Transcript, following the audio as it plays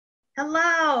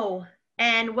Hello,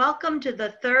 and welcome to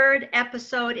the third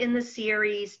episode in the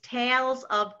series, Tales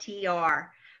of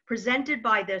TR, presented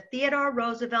by the Theodore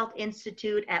Roosevelt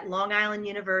Institute at Long Island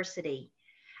University.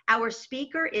 Our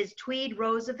speaker is Tweed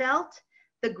Roosevelt,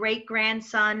 the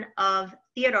great-grandson of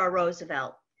Theodore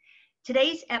Roosevelt.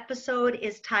 Today's episode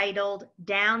is titled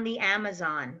Down the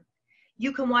Amazon.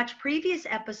 You can watch previous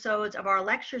episodes of our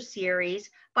lecture series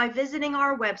by visiting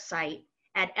our website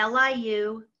at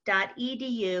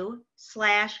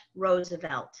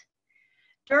liu.edu/Roosevelt.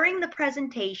 During the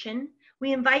presentation,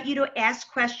 we invite you to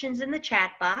ask questions in the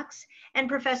chat box, and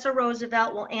Professor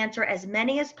Roosevelt will answer as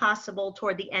many as possible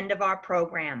toward the end of our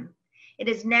program. It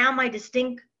is now my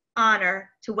distinct honor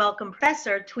to welcome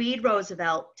Professor Tweed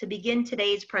Roosevelt to begin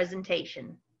today's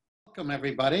presentation. Welcome,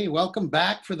 everybody. Welcome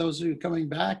back for those of you coming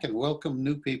back, and welcome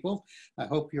new people. I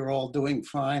hope you're all doing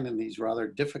fine in these rather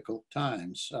difficult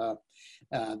times.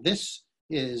 This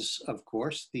is, of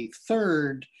course, the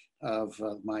third of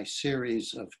my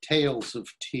series of Tales of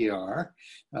TR.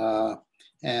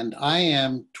 And I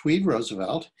am Tweed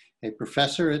Roosevelt, a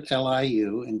professor at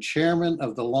LIU and chairman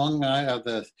of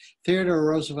the Theodore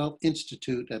Roosevelt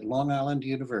Institute at Long Island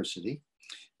University,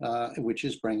 which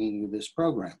is bringing you this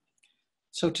program.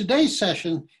 So today's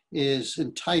session is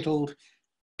entitled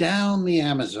Down the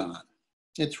Amazon.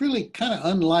 It's really kind of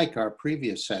unlike our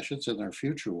previous sessions and our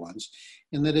future ones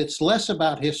in that it's less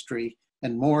about history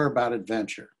and more about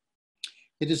adventure.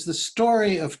 It is the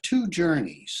story of two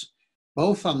journeys,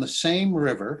 both on the same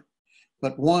river,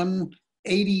 but one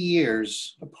 80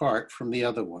 years apart from the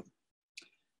other one.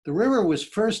 The river was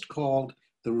first called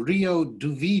the Rio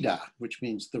Duvida, which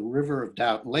means the River of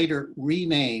Doubt, later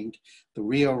renamed the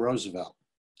Rio Roosevelt.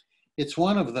 It's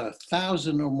one of the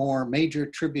 1,000 or more major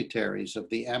tributaries of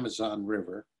the Amazon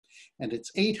River, and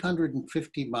it's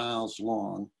 850 miles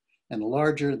long and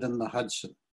larger than the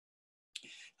Hudson.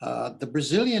 The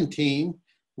Brazilian team,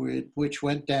 which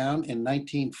went down in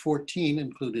 1914,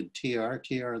 included TR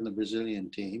and the Brazilian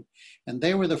team, and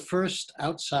they were the first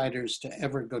outsiders to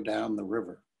ever go down the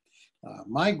river.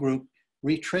 My group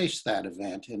retraced that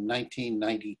event in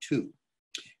 1992.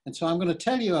 And so I'm going to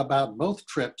tell you about both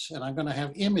trips, and I'm going to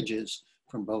have images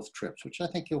from both trips, which I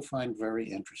think you'll find very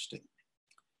interesting.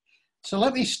 So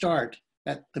let me start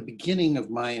at the beginning of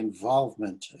my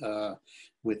involvement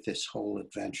with this whole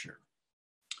adventure.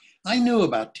 I knew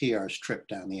about TR's trip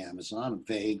down the Amazon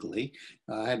vaguely.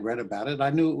 I had read about it.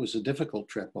 I knew it was a difficult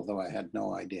trip, although I had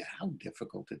no idea how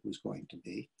difficult it was going to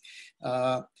be.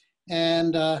 I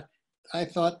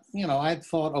thought, I'd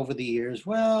thought over the years,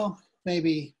 well,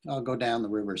 maybe I'll go down the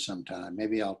river sometime.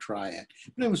 Maybe I'll try it.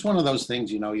 But it was one of those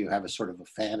things, you have a sort of a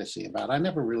fantasy about. I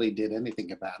never really did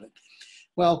anything about it.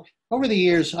 Well, over the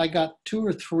years, I got 2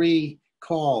 or 3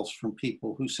 calls from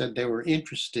people who said they were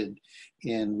interested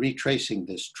in retracing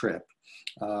this trip.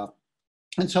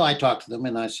 And so I talked to them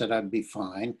and I said I'd be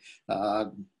fine,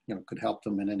 could help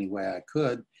them in any way I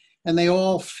could. And they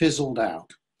all fizzled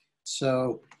out.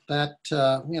 So that,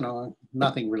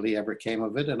 nothing really ever came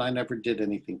of it, and I never did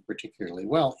anything particularly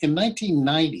well. In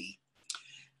 1990,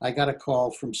 I got a call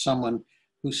from someone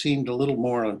who seemed a little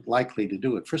more likely to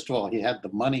do it. First of all, he had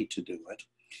the money to do it.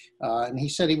 And he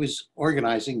said he was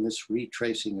organizing this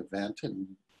retracing event,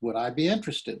 and would I be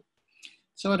interested?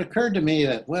 So it occurred to me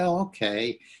that, well,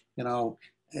 okay,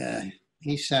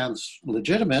 he sounds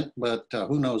legitimate, but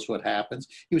who knows what happens.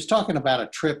 He was talking about a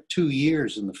trip 2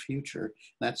 years in the future.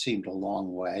 That seemed a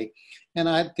long way. And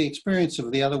the experience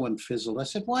of the other one fizzled. I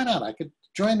said, why not? I could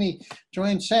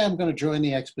say I'm going to join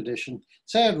the expedition.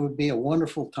 Say it would be a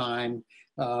wonderful time.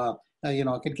 I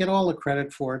could get all the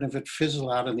credit for it. And if it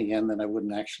fizzled out in the end, then I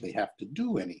wouldn't actually have to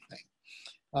do anything.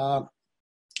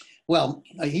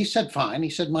 He said, fine.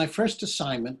 He said, my first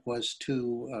assignment was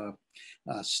to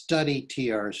study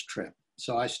TR's trip.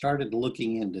 So I started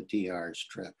looking into TR's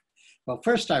trip. Well,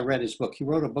 first I read his book. He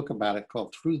wrote a book about it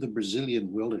called Through the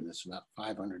Brazilian Wilderness, about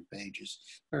 500 pages.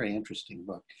 Very interesting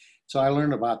book. So I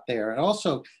learned about there. And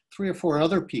also 3 or 4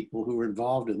 other people who were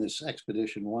involved in this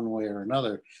expedition one way or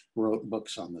another wrote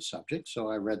books on the subject. So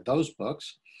I read those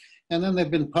books. And then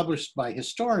they've been published by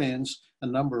historians, a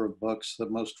number of books, the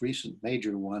most recent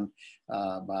major one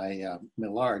by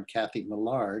Kathy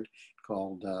Millard,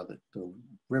 called the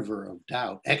River of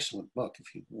Doubt. Excellent book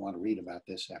if you want to read about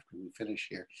this after we finish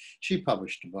here. She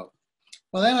published a book.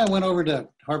 Well, then I went over to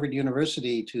Harvard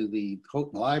University to the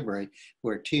Houghton Library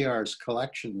where TR's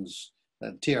collection is,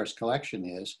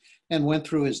 and went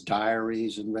through his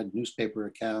diaries and read newspaper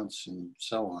accounts and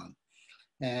so on.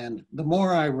 And the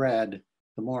more I read,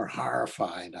 the more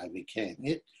horrified I became.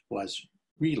 It was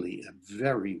really a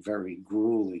very, very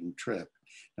grueling trip.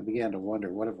 I began to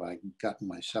wonder, what have I gotten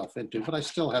myself into? But I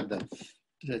still had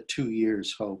the 2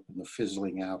 years hope and the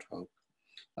fizzling out hope.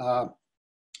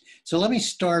 So let me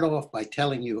start off by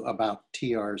telling you about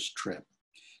TR's trip.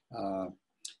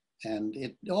 And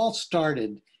it all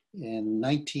started in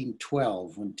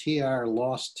 1912 when TR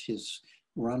lost his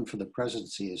run for the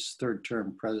presidency, his third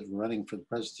term running for the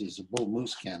presidency as a Bull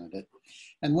Moose candidate.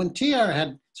 And when TR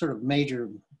had sort of major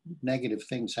negative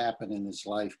things happen in his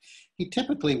life, he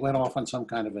typically went off on some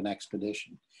kind of an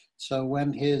expedition. So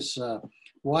when his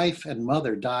wife and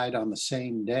mother died on the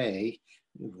same day,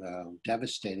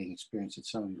 devastating experience that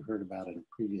some of you heard about in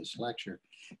a previous lecture,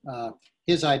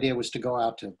 his idea was to go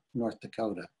out to North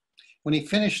Dakota. When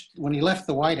he left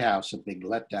the White House, a big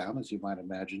letdown, as you might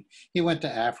imagine, he went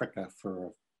to Africa for a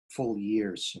full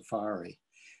year's safari.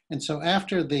 And so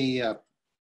after the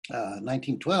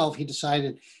 1912, he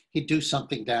decided he'd do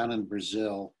something down in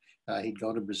Brazil. He'd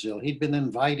go to Brazil. He'd been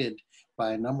invited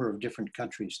by a number of different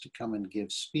countries to come and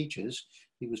give speeches.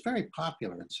 He was very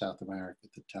popular in South America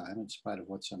at the time, in spite of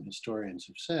what some historians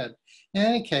have said. In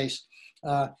any case,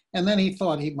 and then he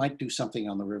thought he might do something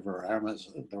on the river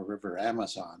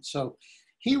Amazon. So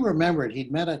he remembered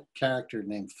he'd met a character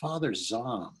named Father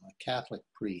Zom, a Catholic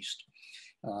priest.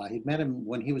 He'd met him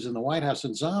when he was in the White House,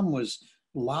 and Zom was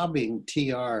lobbying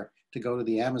TR to go to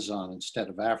the Amazon instead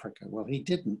of Africa. Well, he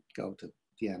didn't go to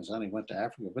the Amazon, he went to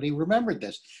Africa, but he remembered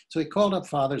this. So he called up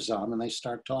Father Zom and they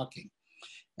start talking.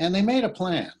 And they made a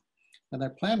plan. And their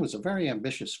plan was a very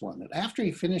ambitious one, that after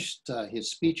he finished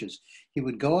his speeches, he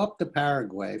would go up to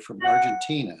Paraguay from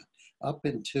Argentina up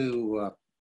into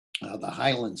the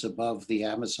highlands above the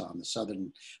Amazon, the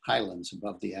southern highlands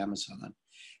above the Amazon.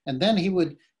 And then he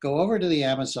would go over to the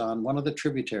Amazon, one of the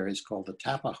tributaries called the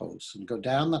Tapajos, and go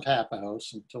down the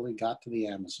Tapajos until he got to the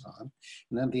Amazon.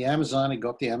 And then the Amazon, he'd go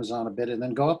up the Amazon a bit and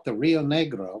then go up the Rio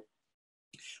Negro,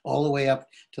 all the way up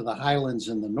to the highlands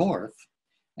in the north.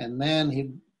 And then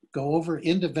he'd go over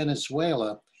into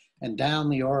Venezuela and down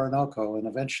the Orinoco and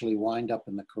eventually wind up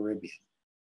in the Caribbean.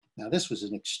 Now, this was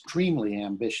an extremely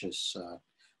ambitious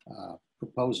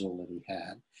proposal that he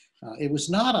had. It was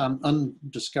not on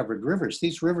undiscovered rivers.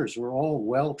 These rivers were all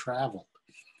well-traveled,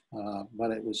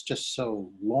 but it was just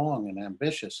so long and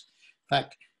ambitious. In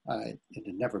fact, it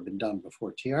had never been done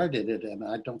before TR did it, and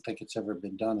I don't think it's ever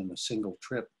been done in a single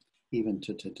trip, even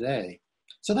to today.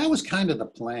 So that was kind of the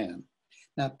plan.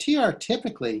 Now, TR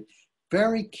typically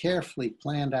very carefully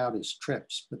planned out his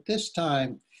trips, but this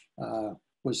time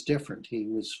was different. He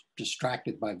was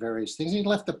distracted by various things. He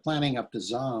left the planning up to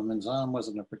Zom, and Zom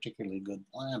wasn't a particularly good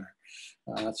planner.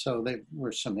 So there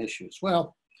were some issues.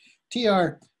 Well,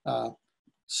 TR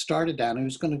started down. He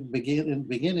was going to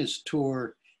begin his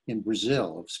tour in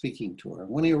Brazil, a speaking tour.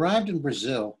 When he arrived in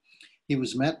Brazil, he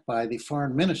was met by the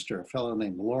foreign minister, a fellow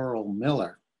named Laurel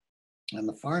Miller. And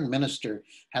the foreign minister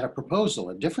had a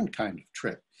proposal, a different kind of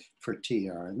trip for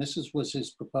TR. And this was his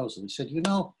proposal. He said, you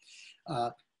know,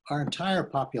 our entire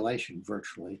population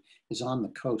virtually is on the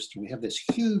coast. And we have this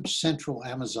huge central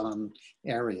Amazon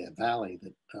area, valley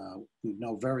that we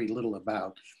know very little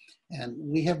about. And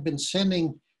we have been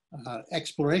sending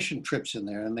exploration trips in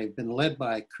there, and they've been led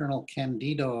by Colonel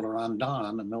Candido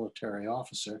Rondon, a military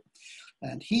officer.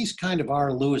 And he's kind of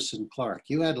our Lewis and Clark.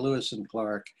 You had Lewis and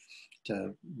Clark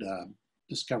to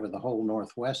discover the whole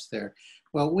Northwest there.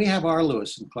 Well, we have our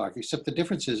Lewis and Clark, except the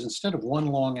difference is instead of one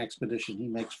long expedition, he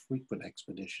makes frequent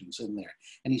expeditions in there.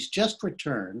 And he's just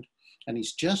returned, and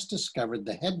he's just discovered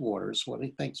the headwaters, what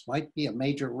he thinks might be a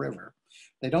major river.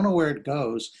 They don't know where it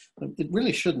goes, but it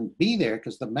really shouldn't be there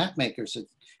because the map makers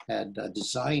had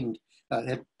designed,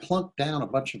 had plunked down a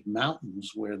bunch of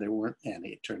mountains where there weren't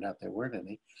any. It turned out there weren't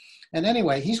any. And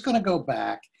anyway, he's going to go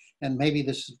back, and maybe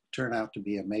this will turn out to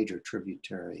be a major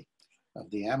tributary of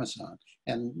the Amazon.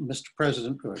 And Mr.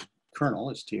 President, or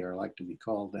Colonel, as TR liked to be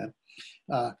called then,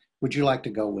 would you like to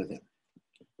go with him?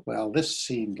 Well, this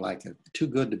seemed like too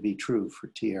good to be true for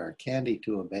TR, candy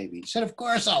to a baby. He said, of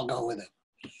course I'll go with him.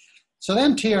 So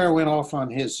then TR went off on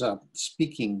his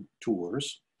speaking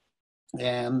tours.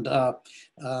 And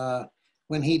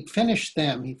when he'd finished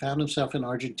them, he found himself in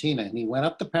Argentina, and he went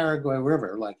up the Paraguay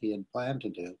River like he had planned to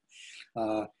do.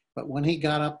 But when he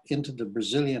got up into the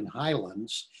Brazilian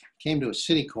highlands, came to a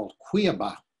city called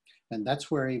Cuiabá, and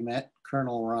that's where he met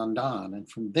Colonel Rondon. And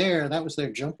from there, that was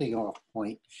their jumping off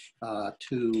point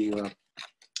to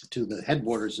the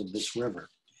headwaters of this river.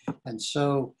 And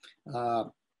so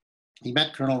he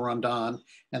met Colonel Rondon,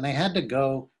 and they had to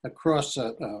go across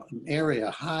an area,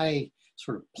 high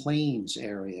sort of plains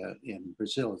area in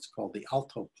Brazil. It's called the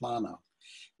Alto Plano.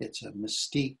 It's a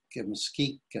mesquite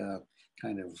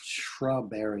kind of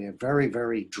shrub area, very,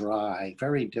 very dry,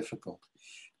 very difficult.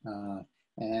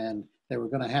 and they were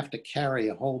going to have to carry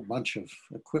a whole bunch of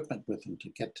equipment with them to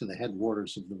get to the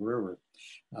headwaters of the river.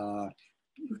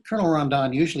 Colonel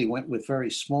Rondon usually went with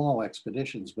very small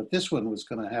expeditions, but this one was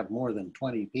going to have more than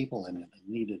 20 people in it and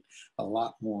needed a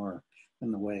lot more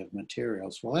in the way of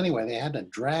materials. Well, anyway, they had to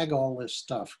drag all this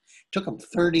stuff. It took them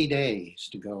 30 days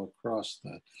to go across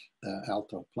the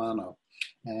Alto Plano,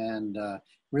 and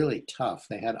really tough.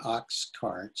 They had ox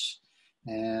carts,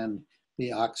 and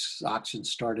the oxen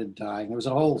started dying. There was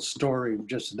a whole story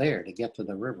just there to get to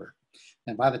the river.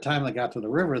 And by the time they got to the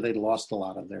river, they'd lost a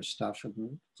lot of their stuff,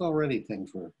 and already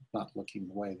things were not looking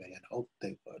the way they had hoped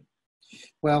they would.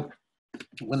 Well,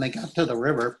 when they got to the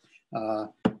river,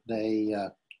 they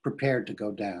prepared to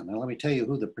go down. Now, let me tell you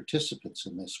who the participants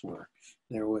in this were.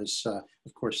 There was,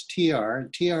 of course, TR,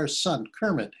 and TR's son,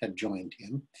 Kermit, had joined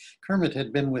him. Kermit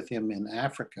had been with him in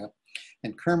Africa,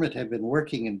 and Kermit had been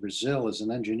working in Brazil as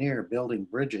an engineer building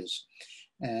bridges.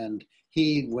 And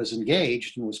he was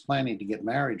engaged and was planning to get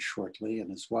married shortly,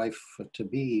 and his wife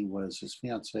to-be was, his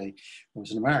fiance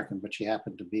was an American, but she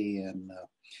happened to be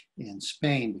in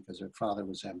Spain because her father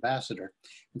was ambassador.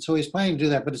 And so he's planning to do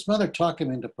that, but his mother talked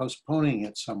him into postponing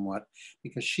it somewhat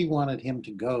because she wanted him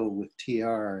to go with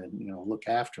TR and, look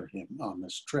after him on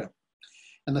this trip.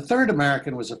 And the third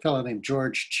American was a fellow named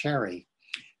George Cherry,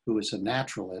 who was a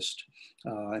naturalist.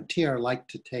 And TR liked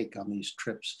to take on these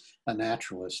trips a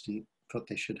naturalist. He thought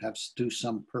they should do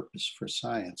some purpose for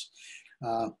science.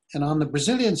 And on the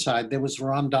Brazilian side, there was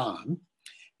Rondon.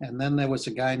 And then there was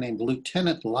a guy named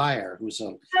Lieutenant Lyer, who was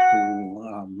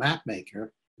a map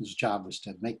maker, whose job was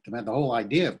to make them. The whole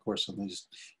idea, of course, on these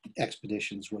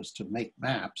expeditions was to make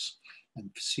maps and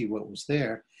see what was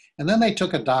there. And then they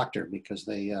took a doctor because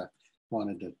they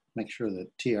wanted to make sure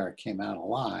that TR came out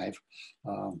alive.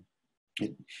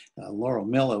 Laurel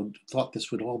Millo thought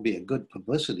this would all be a good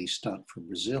publicity stunt for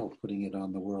Brazil, putting it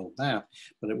on the world map,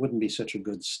 but it wouldn't be such a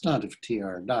good stunt if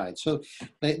TR died. So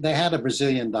they had a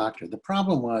Brazilian doctor. The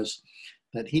problem was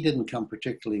that he didn't come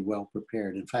particularly well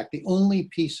prepared. In fact, the only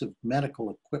piece of medical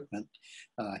equipment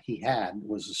he had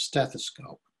was a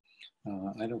stethoscope.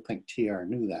 I don't think TR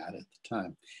knew that at the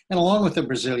time. And along with the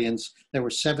Brazilians, there were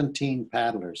 17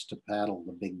 paddlers to paddle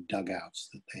the big dugouts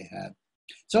that they had.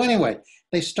 So anyway,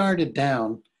 they started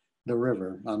down the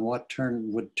river on what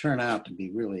would turn out to be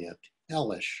really a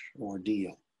hellish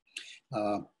ordeal.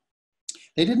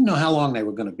 They didn't know how long they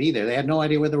were going to be there. They had no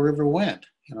idea where the river went.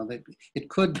 It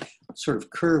could sort of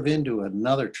curve into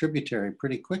another tributary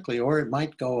pretty quickly, or it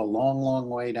might go a long, long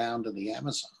way down to the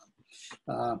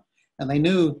Amazon. And they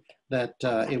knew that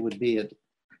it would be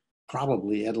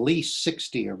probably at least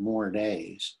 60 or more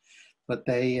days. But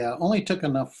they only took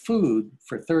enough food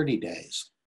for 30 days.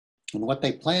 And what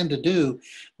they planned to do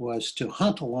was to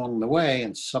hunt along the way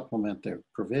and supplement their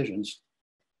provisions.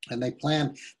 And they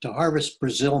planned to harvest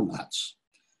Brazil nuts.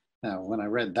 Now, when I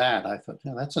read that, I thought,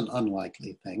 that's an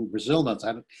unlikely thing. Brazil nuts,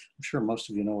 I'm sure most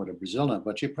of you know what a Brazil nut,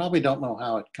 but you probably don't know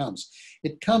how it comes.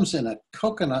 It comes in a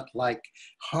coconut-like,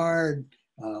 hard,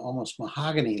 almost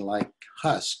mahogany-like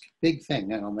husk, big thing,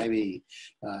 maybe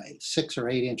 6 or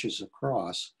 8 inches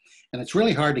across. And it's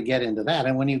really hard to get into that.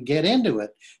 And when you get into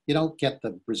it, you don't get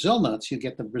the Brazil nuts, you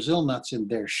get the Brazil nuts in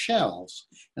their shells.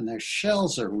 And their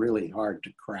shells are really hard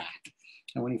to crack.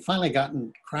 And when you finally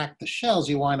cracked the shells,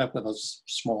 you wind up with a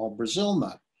small Brazil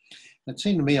nut. It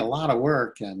seemed to me a lot of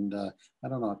work, and I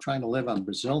don't know, trying to live on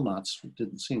Brazil nuts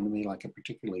didn't seem to me like a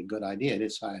particularly good idea. It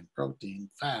is high in protein,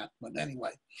 fat, but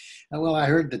anyway. Well, I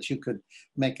heard that you could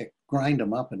grind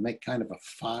them up and make kind of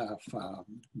a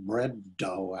bread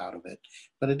dough out of it,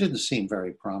 but it didn't seem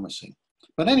very promising.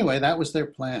 But anyway, that was their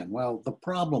plan. Well, the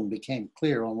problem became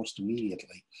clear almost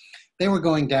immediately. They were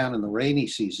going down in the rainy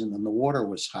season and the water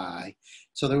was high,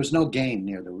 so there was no game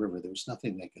near the river. There was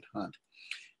nothing they could hunt.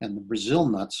 And the Brazil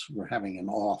nuts were having an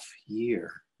off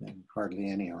year, and hardly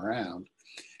any around.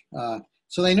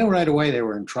 So they knew right away they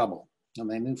were in trouble, and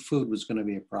they knew food was going to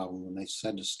be a problem, and they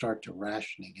said to start to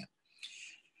rationing it.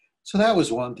 So that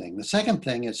was one thing. The second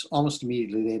thing is almost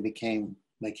immediately they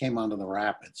came onto the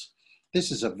rapids. This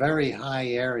is a very high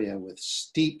area with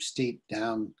steep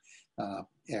down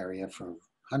area for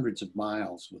hundreds of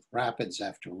miles with rapids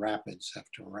after rapids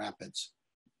after rapids.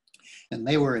 And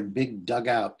they were in big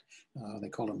dugout, they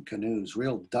called them canoes,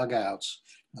 real dugouts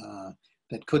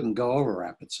that couldn't go over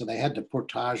rapids. So they had to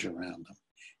portage around them.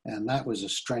 And that was a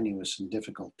strenuous and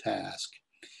difficult task.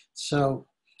 So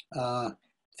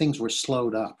things were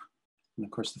slowed up. And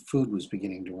of course, the food was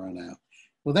beginning to run out.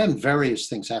 Well, then various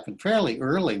things happened. Fairly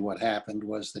early, what happened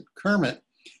was that Kermit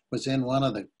was in one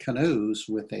of the canoes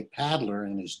with a paddler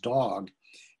and his dog.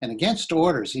 And against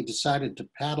orders, he decided to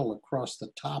paddle across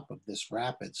the top of this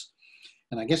rapids.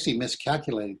 And I guess he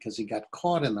miscalculated because he got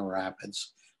caught in the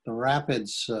rapids. The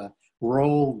rapids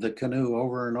rolled the canoe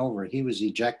over and over. He was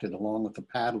ejected along with the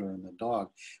paddler and the dog.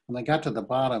 When they got to the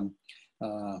bottom,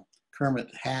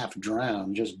 Kermit half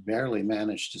drowned, just barely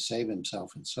managed to save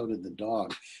himself, and so did the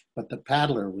dog. But the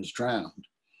paddler was drowned,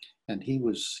 and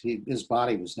his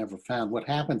body was never found. What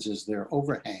happens is there are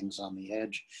overhangs on the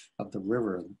edge of the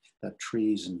river, the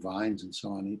trees and vines and so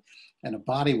on, and a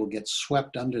body will get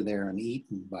swept under there and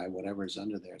eaten by whatever's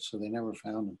under there. So they never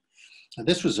found him. Now,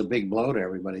 this was a big blow to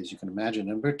everybody, as you can imagine,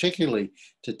 and particularly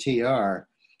to TR,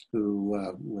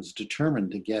 who was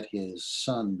determined to get his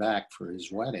son back for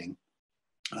his wedding.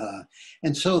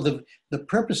 And so the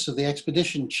purpose of the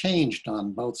expedition changed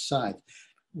on both sides.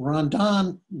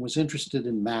 Rondon was interested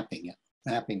in mapping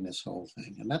this whole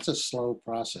thing, and that's a slow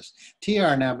process.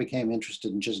 TR now became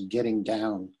interested in just getting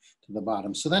down to the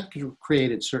bottom. So that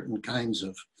created certain kinds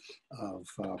of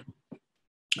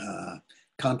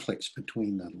conflicts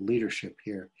between the leadership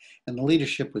here, and the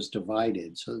leadership was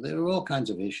divided. So there were all kinds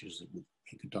of issues that we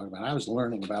could talk about. I was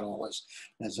learning about all this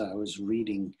as I was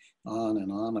reading on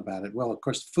and on about it. Well, of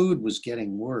course, food was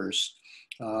getting worse.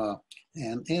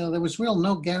 And there was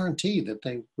no guarantee that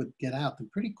they would get out.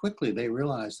 And pretty quickly they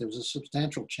realized there was a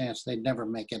substantial chance they'd never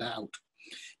make it out.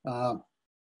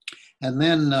 And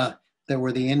then there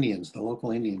were the Indians, the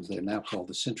local Indians. They're now called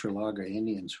the Centralaga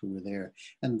Indians, who were there.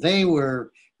 And they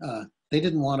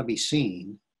didn't want to be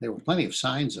seen. There were plenty of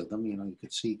signs of them. You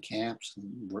could see camps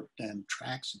and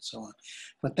tracks and so on.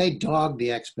 But they dogged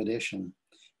the expedition.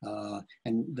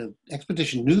 And the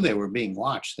expedition knew they were being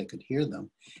watched. They could hear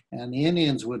them. And the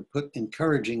Indians would put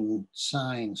encouraging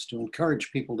signs to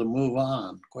encourage people to move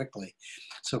on quickly.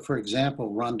 So, for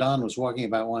example, Rondon was walking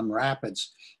about one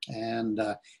rapids, and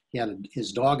he had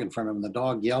his dog in front of him. The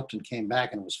dog yelped and came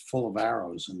back and was full of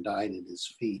arrows and died at his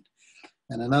feet.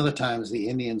 And another time, the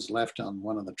Indians left on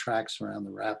one of the tracks around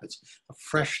the rapids a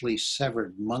freshly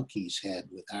severed monkey's head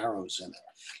with arrows in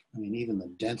it. I mean, even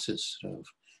the densest of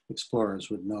explorers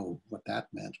would know what that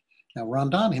meant. Now,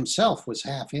 Rondon himself was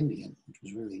half Indian, which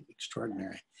was really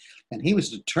extraordinary. And he was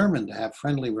determined to have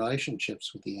friendly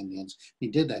relationships with the Indians. He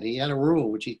did that. He had a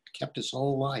rule which he kept his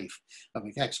whole life of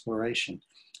exploration.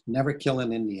 Never kill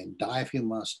an Indian. Die if you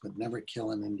must, but never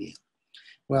kill an Indian.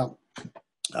 Well,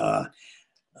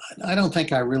 I don't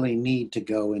think I really need to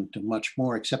go into much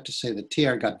more except to say that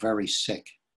TR got very sick.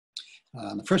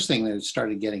 The first thing, they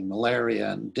started getting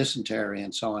malaria and dysentery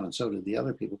and so on, and so did the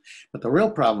other people. But the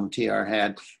real problem TR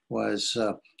had was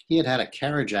he had had a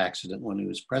carriage accident when he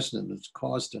was president that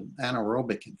caused an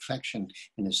anaerobic infection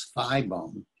in his thigh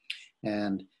bone.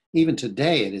 And even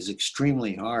today, it is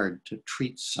extremely hard to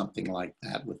treat something like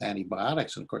that with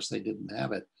antibiotics. And of course, they didn't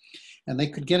have it. And they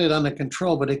could get it under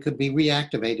control, but it could be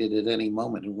reactivated at any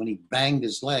moment. And when he banged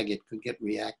his leg, it could get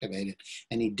reactivated.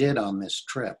 And he did on this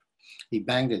trip. He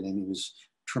banged it, and he was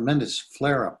tremendous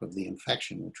flare-up of the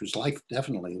infection, which was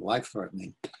definitely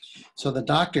life-threatening. So the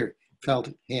doctor felt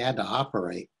he had to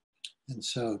operate. And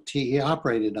so he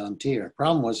operated on TR.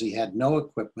 Problem was he had no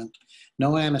equipment,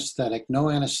 no anesthetic, no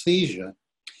anesthesia.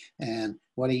 And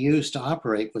what he used to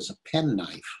operate was a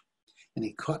penknife. And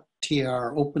he cut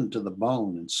TR open to the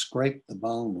bone and scraped the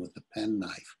bone with a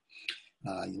penknife.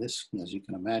 This, as you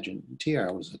can imagine,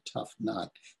 TR was a tough nut.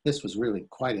 This was really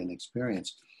quite an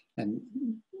experience. And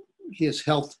his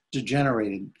health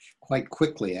degenerated quite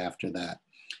quickly after that.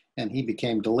 And he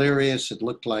became delirious. It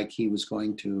looked like he was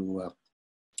going to,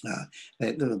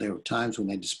 there were times when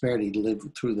they despaired he'd live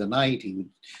through the night. He would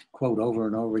quote over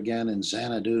and over again, and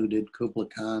Xanadu did Kubla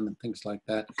Khan and things like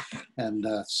that. And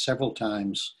several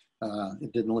times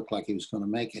it didn't look like he was going to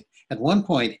make it. At one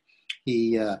point,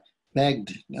 he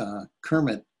begged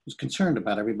Kermit, was concerned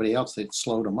about everybody else. They'd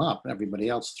slowed him up, everybody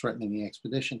else threatening the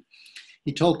expedition.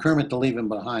 He told Kermit to leave him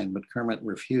behind, but Kermit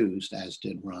refused, as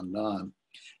did Rondon.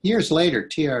 Years later,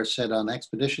 TR said on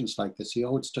expeditions like this, he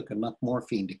always took enough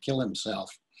morphine to kill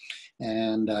himself.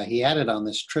 And he had it on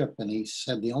this trip, and he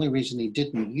said the only reason he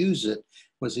didn't use it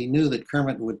was he knew that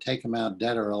Kermit would take him out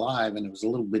dead or alive, and it was a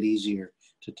little bit easier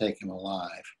to take him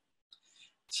alive.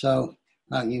 So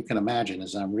you can imagine,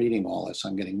 as I'm reading all this,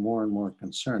 I'm getting more and more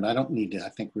concerned. I don't need to, I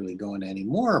think, really go into any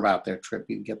more about their trip.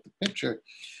 You get the picture.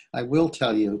 I will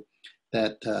tell you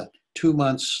that 2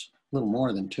 months, a little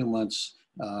more than 2 months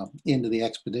into the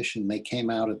expedition, they came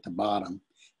out at the bottom,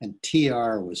 and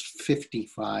TR was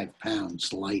 55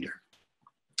 pounds lighter.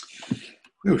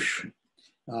 Whoosh.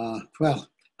 Well,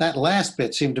 that last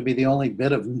bit seemed to be the only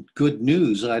bit of good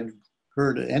news I'd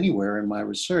heard anywhere in my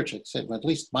research. I said, well, at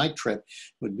least my trip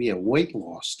would be a weight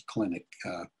loss clinic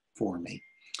for me.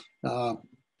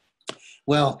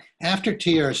 Well, after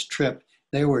TR's trip,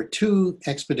 there were two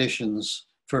expeditions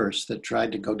first that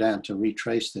tried to go down to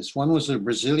retrace this. One was a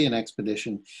Brazilian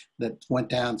expedition that went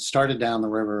down, started down the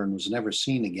river and was never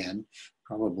seen again,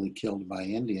 probably killed by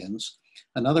Indians.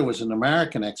 Another was an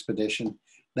American expedition.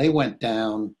 They went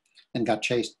down and got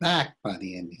chased back by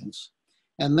the Indians.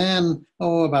 And then,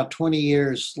 about 20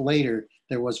 years later,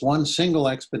 there was one single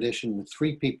expedition with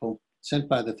 3 people sent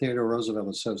by the Theodore Roosevelt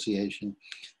Association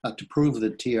to prove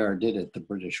that TR did it. The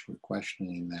British were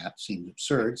questioning that. Seemed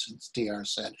absurd since TR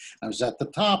said, I was at the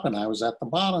top and I was at the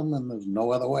bottom and there's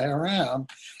no other way around.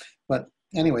 But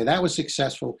anyway, that was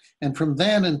successful. And from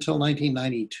then until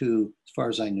 1992, as far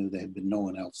as I knew, there had been no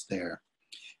one else there.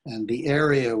 And the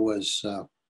area was,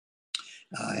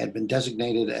 had been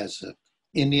designated as an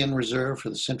Indian reserve for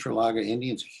the Central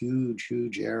Indians, a huge,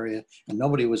 huge area, and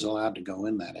nobody was allowed to go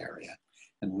in that area.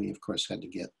 And we, of course, had to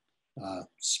get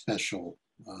special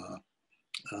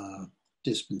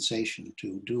dispensation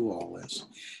to do all this.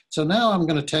 So now I'm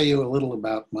going to tell you a little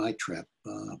about my trip.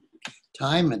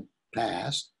 Time had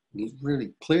passed. It was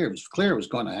really clear. It was clear it was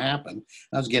going to happen.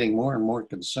 I was getting more and more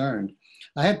concerned.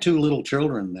 I had 2 little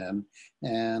children then,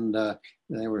 and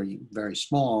they were very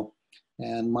small.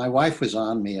 And my wife was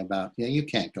on me about, yeah, you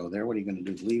can't go there. What are you going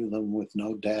to do? Leave them with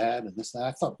no dad and this, that.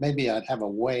 I thought maybe I'd have a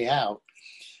way out.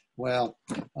 Well,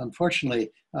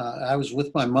 unfortunately, I was with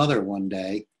my mother one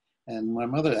day, and my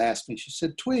mother asked me, she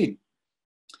said, Tweed,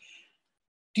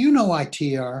 do you know why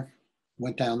TR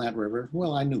went down that river?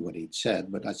 Well, I knew what he'd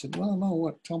said, but I said, well, no,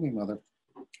 what? Tell me, Mother.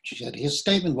 She said, his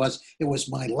statement was, it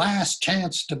was my last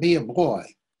chance to be a boy.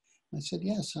 I said,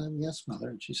 yes, yes, Mother.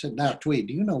 And she said, now, Tweed,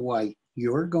 do you know why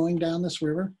you're going down this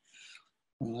river?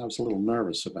 Well, I was a little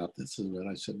nervous about this, but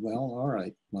I said, well, all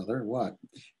right, Mother, what?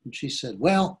 And she said,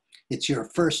 well, it's your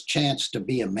first chance to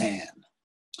be a man.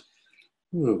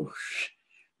 Ooh.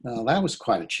 Now, that was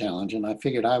quite a challenge, and I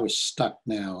figured I was stuck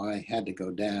now. I had to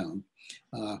go down.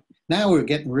 Now we're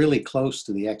getting really close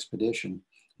to the expedition,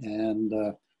 and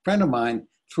a friend of mine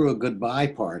threw a goodbye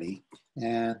party,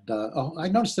 and I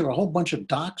noticed there were a whole bunch of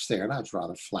docs there, and I was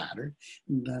rather flattered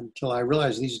until I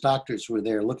realized these doctors were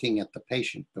there looking at the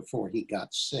patient before he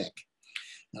got sick.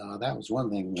 That was one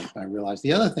thing that I realized.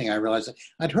 The other thing I realized,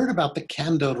 I'd heard about the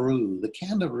kangaroo. The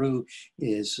kangaroo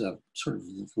is sort of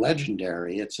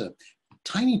legendary. It's a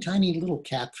tiny, tiny little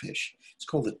catfish. It's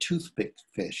called the toothpick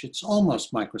fish. It's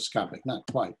almost microscopic, not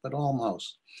quite, but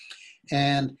almost.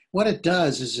 And what it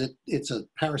does is it's a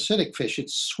parasitic fish. It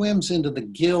swims into the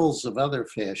gills of other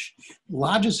fish,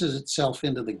 lodges itself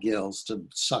into the gills to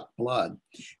suck blood,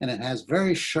 and it has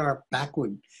very sharp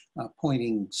backward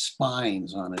pointing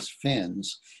spines on its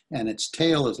fins, and its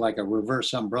tail is like a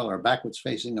reverse umbrella, or backwards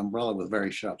facing umbrella with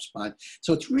very sharp spines.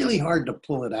 So it's really hard to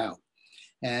pull it out.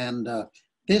 And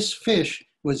this fish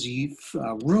was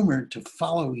rumored to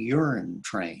follow urine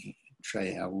trails,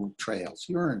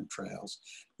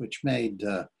 which made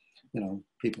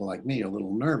people like me a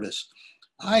little nervous.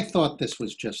 I thought this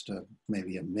was just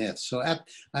maybe a myth. So I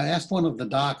asked one of the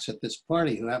docs at this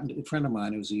party, who happened to be a friend of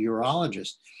mine, who's a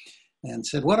urologist, and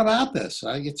said, what about this?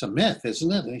 It's a myth,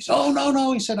 isn't it? And he said, oh,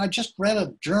 no. He said, I just read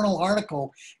a journal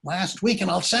article last week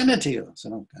and I'll send it to you. I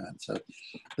said, oh, God. So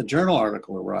the journal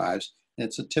article arrives.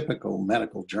 It's a typical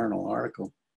medical journal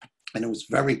article. And it was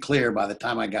very clear by the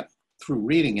time I got through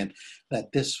reading it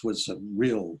that this was a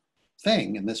real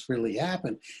thing and this really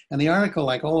happened. And the article,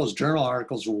 like all those journal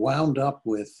articles, wound up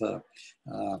with a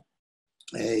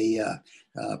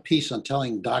piece on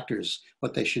telling doctors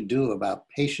what they should do about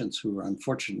patients who are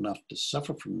unfortunate enough to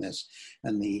suffer from this.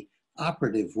 And the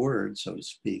operative word, so to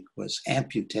speak, was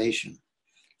amputation.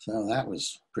 So that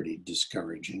was pretty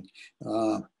discouraging.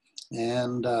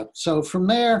 So from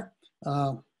there,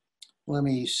 let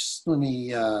me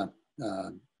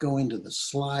go into the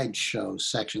slideshow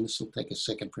section. This will take a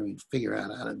second for me to figure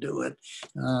out how to do it.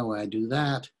 I do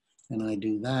that, and I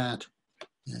do that,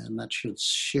 and that should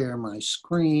share my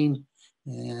screen,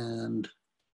 and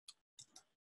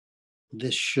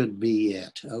this should be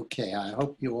it. Okay, I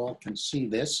hope you all can see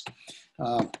this.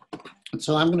 And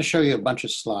so I'm going to show you a bunch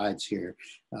of slides here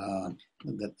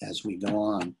as we go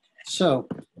on. So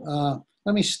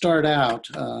let me start out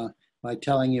by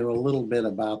telling you a little bit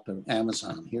about the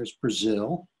Amazon. Here's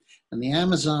Brazil and the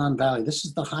Amazon Valley. This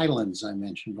is the highlands I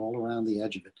mentioned all around the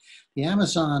edge of it. The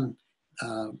Amazon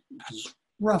is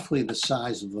roughly the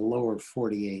size of the lower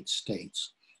 48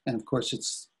 states. And of course,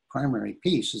 its primary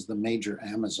piece is the major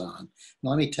Amazon. Now,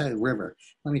 let me tell you, river,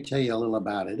 let me tell you a little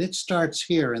about it. It starts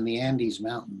here in the Andes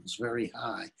Mountains, very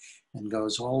high, and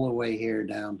goes all the way here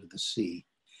down to the sea.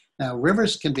 Now,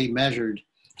 rivers can be measured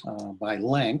by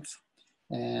length,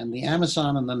 And the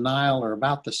Amazon and the Nile are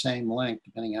about the same length,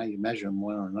 depending how you measure them.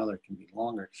 One or another can be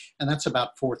longer. And that's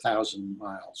about 4,000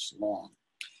 miles long.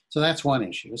 So that's one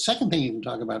issue. The second thing you can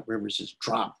talk about rivers is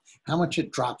drop, how much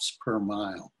it drops per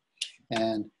mile.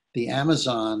 And the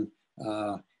Amazon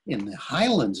in the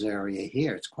highlands area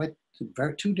here, it's quite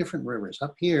two different rivers.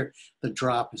 Up here, the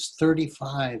drop is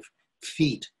 35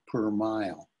 feet per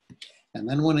mile. And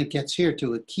then when it gets here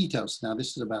to Iquitos, now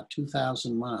this is about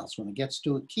 2,000 miles. When it gets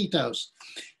to Iquitos,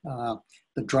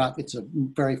 the drop, it's a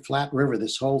very flat river.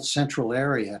 This whole central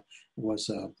area was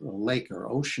a lake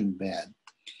or ocean bed.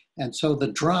 And so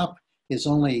the drop is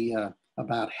only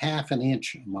about half an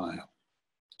inch a mile.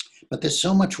 But there's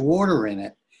so much water in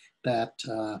it that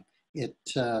it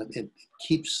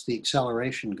keeps the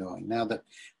acceleration going. Now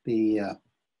the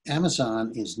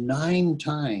Amazon is 9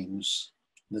 times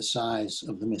the size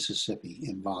of the Mississippi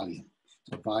in volume.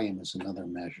 So volume is another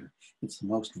measure. It's the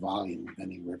most volume of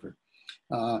any river.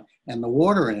 And the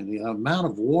water in it, the amount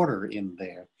of water in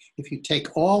there, if you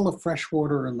take all the fresh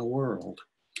water in the world,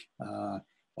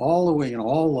 all the way,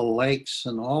 all the lakes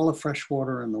and all the fresh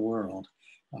water in the world,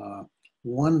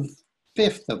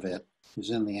 1/5 of it is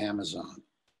in the Amazon.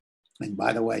 And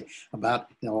by the way,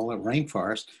 about all the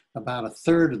rainforest, about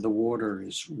 1/3 of the water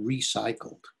is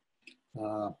recycled.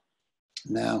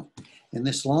 Now, in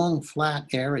this long flat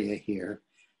area here,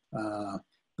 the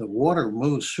water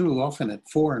moves through often at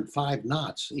 4 and 5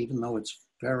 knots, even though it's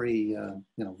very,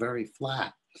 very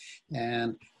flat.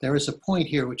 And there is a point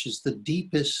here, which is the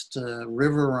deepest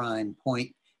riverine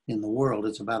point in the world.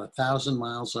 It's about 1,000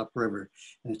 miles upriver,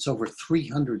 and it's over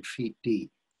 300 feet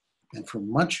deep. And for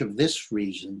much of this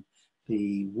region,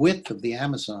 the width of the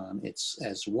Amazon, it's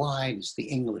as wide as the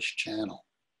English Channel.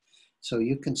 So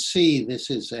you can see this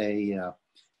is a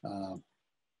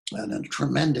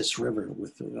tremendous river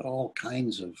with all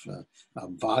kinds of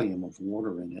volume of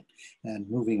water in it and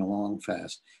moving along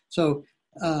fast. So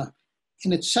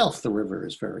in itself, the river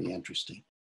is very interesting.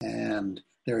 And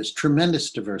there is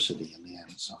tremendous diversity in the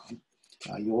Amazon.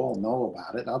 You all know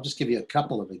about it. I'll just give you a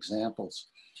couple of examples.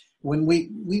 When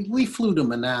we flew to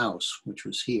Manaus, which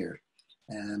was here,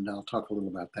 and I'll talk a little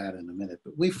about that in a minute,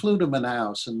 but we flew to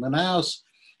Manaus, and Manaus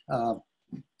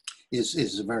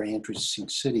is a very interesting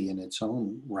city in its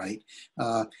own right.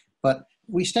 But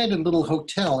we stayed at a little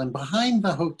hotel, and behind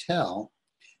the hotel,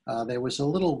 there was a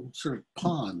little sort of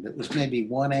pond that was maybe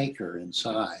 1 acre in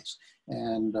size.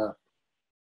 And an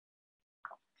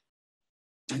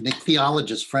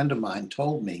ichthyologist friend of mine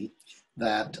told me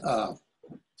that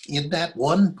in that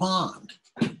one pond,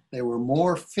 there were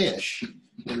more fish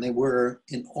than there were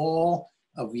in all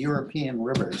of European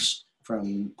rivers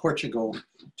from Portugal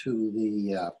to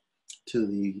the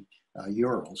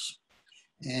Urals.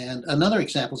 And another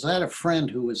example is I had a friend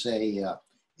who was a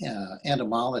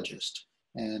entomologist,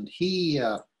 and he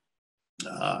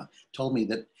told me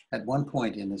that at one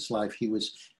point in his life he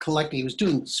was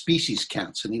doing species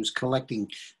counts, and he was collecting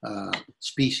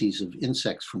species of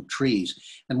insects from trees.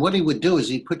 And what he would do is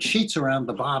he'd put sheets around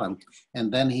the bottom,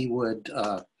 and then he would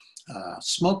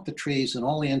smoke the trees, and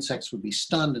all the insects would be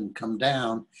stunned and come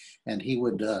down, and he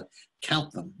would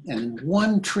count them. And in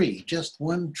one tree, just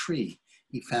one tree,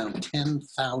 he found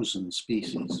 10,000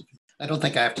 species. I don't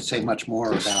think I have to say much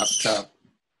more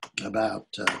about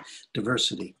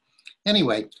diversity.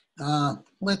 Anyway,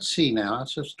 let's see now.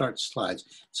 Let's just start slides.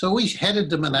 So we headed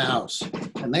to Manaus,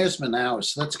 and there's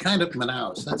Manaus. That's kind of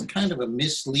Manaus. That's kind of a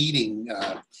misleading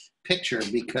picture,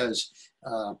 because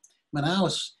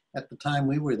Manaus, at the time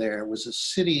we were there, was a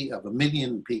city of 1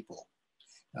 million people,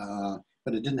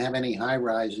 but it didn't have any high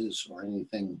rises or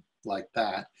anything like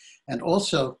that. And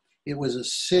also, it was a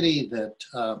city that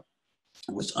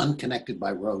was unconnected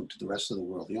by road to the rest of the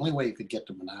world. The only way you could get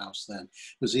to Manaus then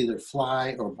was either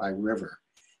fly or by river.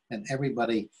 And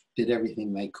everybody did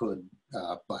everything they could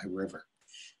by river.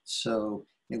 So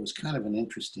it was kind of an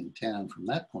interesting town from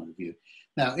that point of view.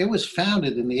 Now, it was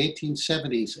founded in the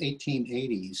 1870s,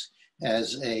 1880s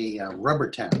as a rubber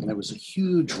town. There was a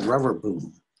huge rubber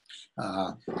boom.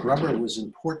 Rubber was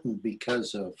important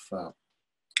because of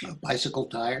bicycle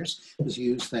tires was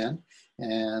used then.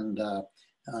 And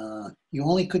you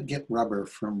only could get rubber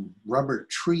from rubber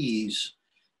trees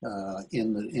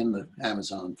in the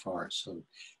Amazon forest. So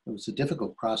it was a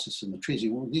difficult process in the trees.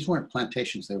 These weren't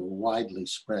plantations, they were widely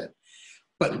spread.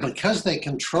 But because they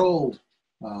controlled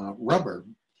rubber,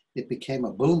 it became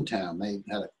a boom town. They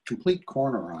had a complete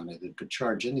corner on it and could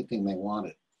charge anything they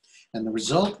wanted. And the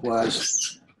result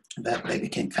was that they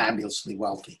became fabulously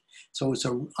wealthy. So it was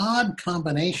an odd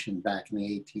combination back in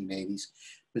the 1880s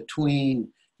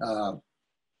between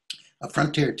a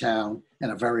frontier town,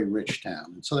 and a very rich town.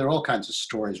 And so there are all kinds of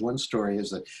stories. One story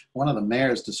is that one of the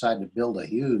mayors decided to build a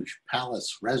huge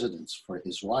palace residence for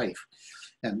his wife.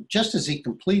 And just as he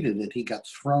completed it, he got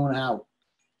thrown out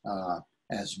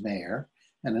as mayor,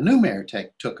 and a new mayor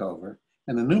took over.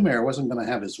 And the new mayor wasn't going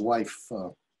to have his wife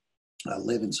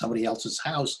live in somebody else's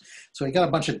house. So he got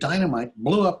a bunch of dynamite,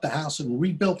 blew up the house, and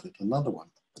rebuilt it, another one.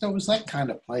 So it was that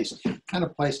kind of place. There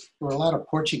were a lot of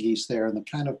Portuguese there, and the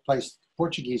kind of place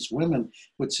Portuguese women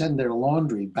would send their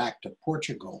laundry back to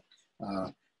Portugal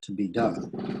to be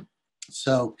done.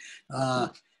 So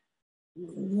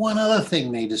one other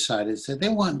thing they decided is that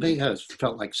they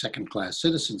felt like second-class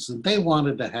citizens, and they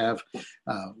wanted to have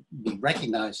be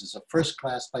recognized as a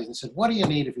first-class place. They said, what do you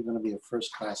need if you're going to be a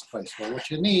first-class place? Well, what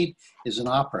you need is an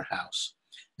opera house.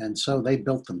 And so they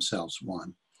built themselves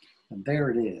one. And there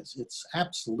it is. It's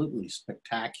absolutely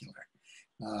spectacular.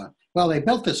 Well, they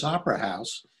built this opera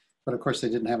house, but of course they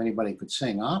didn't have anybody who could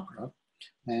sing opera.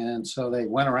 And so they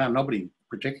went around,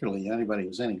 particularly anybody who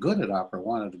was any good at opera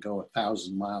wanted to go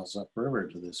 1,000 miles upriver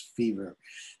to this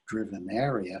fever-driven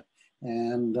area.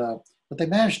 And but they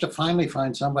managed to finally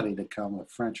find somebody to come, a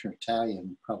French or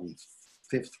Italian, probably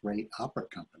fifth-rate opera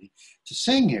company, to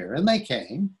sing here. And they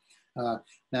came.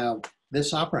 Now,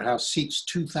 this opera house seats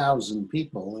 2,000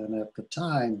 people, and at the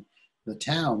time, the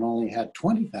town only had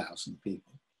 20,000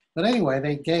 people. But anyway,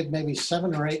 they gave maybe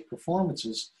 7 or 8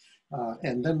 performances,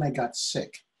 and then they got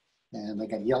sick, and they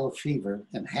got yellow fever,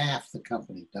 and half the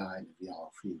company died of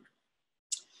yellow fever.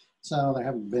 So there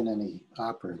haven't been any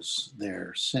operas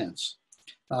there since.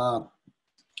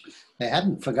 They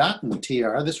hadn't forgotten the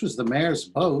TR. This was the mayor's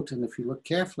boat, and if you look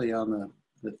carefully on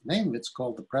the name, it's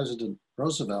called the President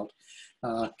Roosevelt.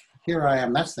 Here I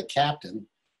am, that's the captain.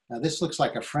 This looks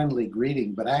like a friendly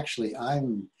greeting, but actually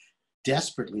I'm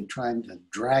desperately trying to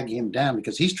drag him down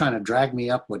because he's trying to drag me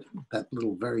up with that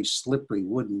little very slippery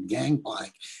wooden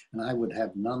gangplank, and I would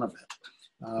have none of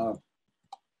it.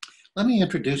 Let me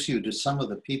introduce you to some of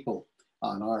the people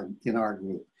in our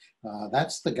group.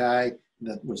 That's the guy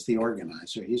that was the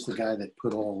organizer. He's the guy that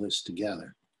put all this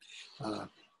together.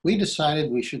 We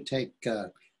decided we should take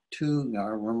now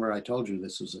remember I told you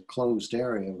this was a closed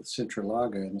area with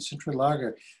Centralager, and the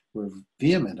Centralager were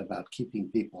vehement about keeping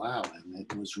people out. And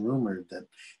it was rumored that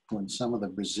when some of the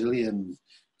Brazilian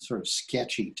sort of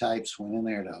sketchy types went in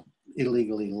there to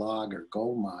illegally log or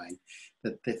gold mine,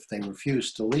 that if they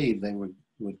refused to leave, they would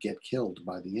get killed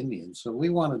by the Indians. So we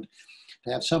wanted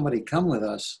to have somebody come with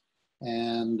us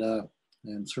and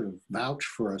sort of vouch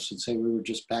for us and say we were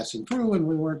just passing through and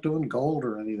we weren't doing gold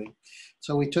or anything.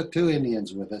 So we took 2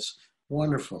 Indians with us.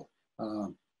 Wonderful.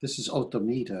 This is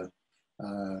Otomita,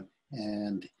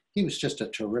 and he was just a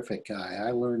terrific guy.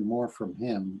 I learned more from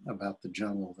him about the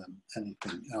jungle than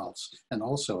anything else, and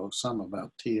also some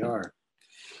about TR.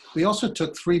 We also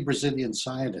took 3 Brazilian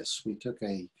scientists. We took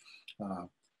a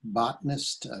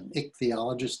botanist, an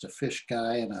ichthyologist, a fish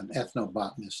guy, and an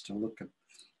ethnobotanist to look at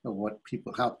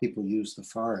how people use the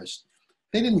forest.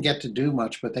 They didn't get to do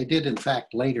much, but they did in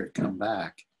fact later come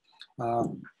back.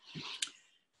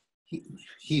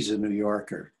 He's a New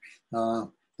Yorker.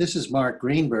 This is Mark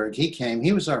Greenberg. He came,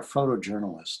 he was our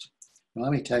photojournalist. Well,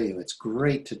 let me tell you, it's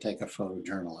great to take a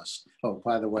photojournalist. Oh,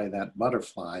 by the way, that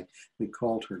butterfly, we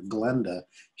called her Glenda.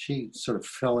 She sort of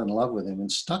fell in love with him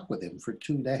and stuck with him for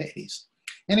 2 days.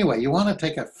 Anyway, you want to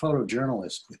take a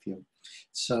photojournalist with you.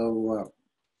 So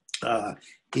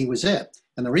he was it.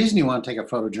 And the reason you want to take a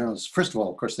photojournalist, first of all,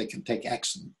 of course, they can take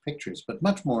excellent pictures, but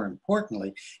much more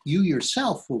importantly, you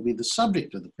yourself will be the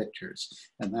subject of the pictures,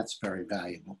 and that's very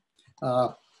valuable.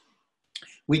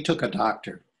 We took a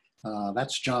doctor.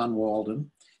 That's John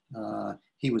Walden.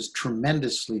 He was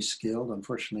tremendously skilled.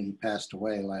 Unfortunately, he passed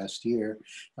away last year.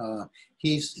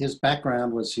 His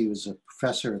background was he was a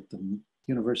professor at the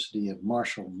University of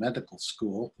Marshall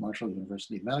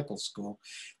University Medical School.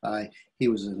 He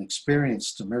was an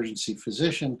experienced emergency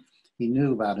physician. He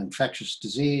knew about infectious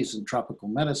disease and tropical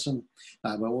medicine.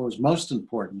 But what was most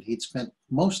important, he'd spent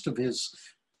most of his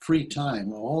free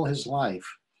time, all his life,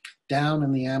 down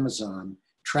in the Amazon,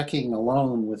 trekking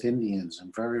alone with Indians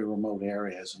in very remote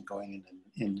areas and going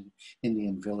into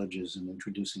Indian villages and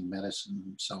introducing medicine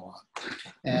and so on.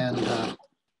 And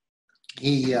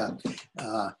he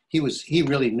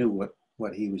really knew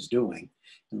what he was doing,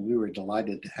 and we were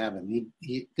delighted to have him.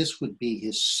 This would be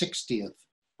his 60th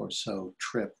or so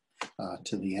trip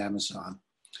to the Amazon.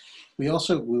 We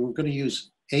were going to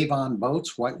use Avon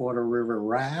boats, Whitewater River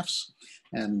rafts,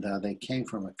 and they came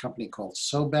from a company called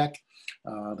Sobek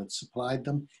that supplied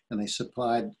them, and they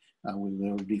supplied, there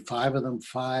would be 5 of them,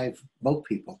 5 boat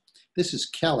people. This is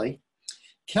Kelly.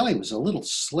 Kelly was a little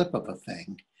slip of a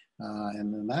thing.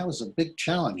 And that was a big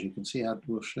challenge. You can see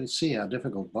we'll see how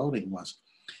difficult boating was.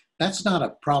 That's not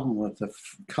a problem with the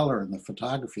color and the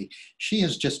photography. She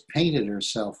has just painted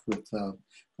herself with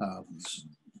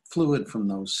fluid from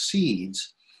those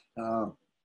seeds,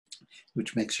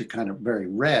 which makes her kind of very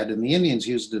red. And the Indians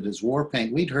used it as war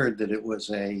paint. We'd heard that it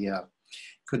was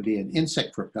could be an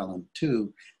insect repellent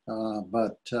too,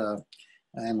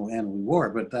 and we wore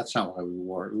it, but that's not why we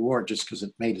wore it. We wore it just because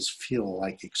it made us feel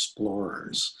like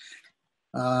explorers.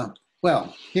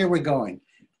 Well, here we're going.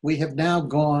 We have now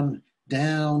gone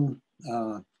down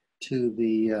to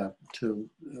the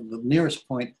nearest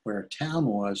point where a town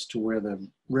was to where the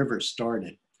river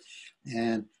started.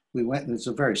 And we went, it's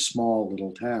a very small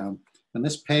little town. And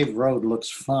this paved road looks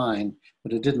fine,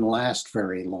 but it didn't last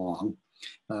very long,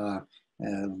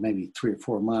 maybe 3 or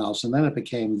 4 miles. And then it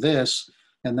became this,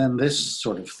 and then this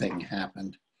sort of thing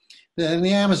happened. In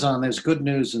the Amazon, there's good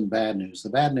news and bad news. The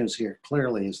bad news here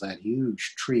clearly is that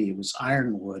huge tree. It was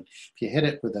ironwood. If you hit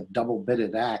it with a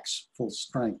double-bitted axe, full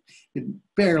strength, you'd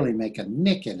barely make a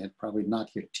nick in it, probably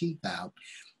knock your teeth out.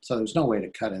 So there's no way to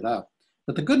cut it up.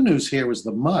 But the good news here was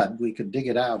the mud. We could dig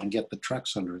it out and get the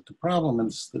trucks under it. The problem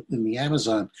is that in the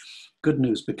Amazon, good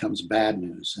news becomes bad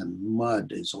news, and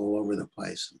mud is all over the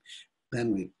place.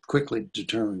 Then we quickly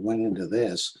determined we went into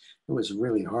this. It was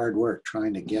really hard work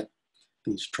trying to get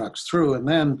these trucks through. And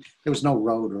then there was no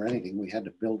road or anything. We had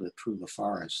to build it through the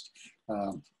forest,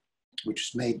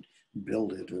 which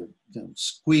build it or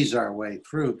squeeze our way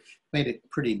through, made it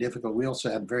pretty difficult. We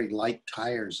also had very light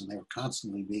tires, and they were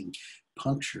constantly being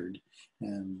punctured,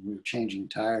 and we were changing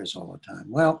tires all the time.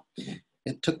 Well,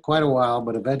 it took quite a while,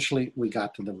 but eventually we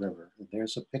got to the river.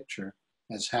 There's a picture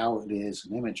as how it is,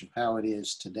 an image of how it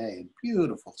is today.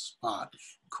 Beautiful spot,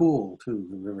 cool too,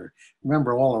 the river.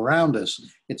 Remember, all around us,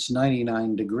 it's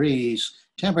 99 degrees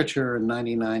temperature and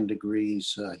 99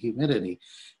 degrees humidity.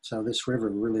 So this river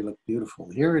really looked beautiful.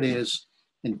 Here it is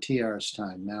in TR's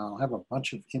time. Now I'll have a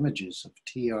bunch of images of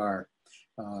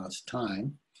TR's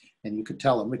time, and you could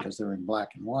tell them because they're in black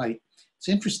and white. It's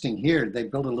interesting here, they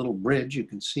built a little bridge you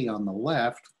can see on the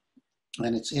left,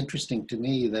 and it's interesting to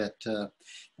me that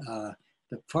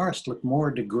the forest looked more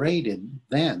degraded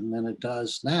then than it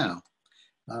does now.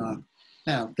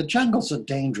 Now, the jungle's a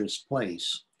dangerous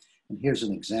place. And here's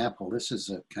an example. This is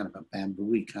a kind of a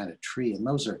bamboo-y kind of tree, and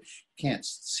those are, can't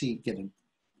see, get an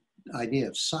idea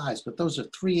of size, but those are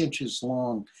 3 inches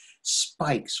long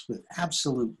spikes with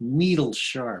absolute needle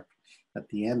sharp at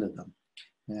the end of them.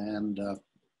 And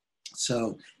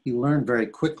so you learn very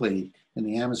quickly in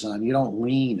the Amazon, you don't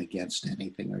lean against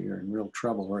anything or you're in real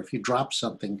trouble. Or if you drop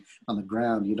something on the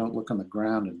ground, you don't look on the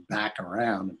ground and back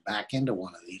around and back into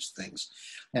one of these things.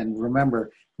 And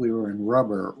remember, we were in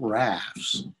rubber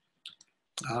rafts.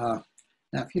 Now,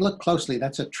 if you look closely,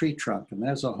 that's a tree trunk, and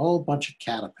there's a whole bunch of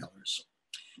caterpillars.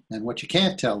 And what you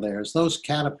can't tell there is those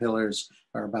caterpillars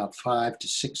are about 5 to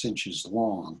 6 inches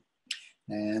long.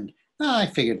 And I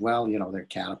figured, well, they're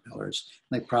caterpillars.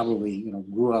 They probably,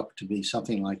 grew up to be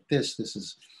something like this. This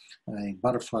is a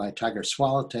butterfly tiger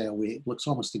swallowtail. It looks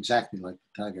almost exactly like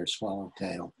the tiger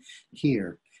swallowtail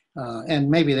here.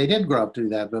 And maybe they did grow up to do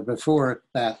that, but before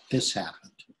that, this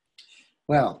happened.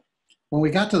 Well, when we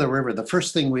got to the river, the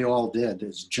first thing we all did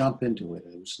is jump into it.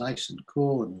 It was nice and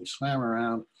cool, and we swam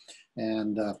around.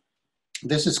 And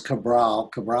this is Cabral.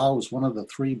 Cabral was one of the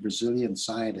 3 Brazilian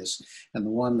scientists, and the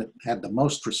one that had the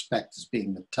most respect as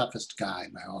being the toughest guy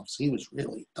in my office. He was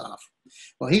really tough.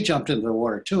 Well, he jumped into the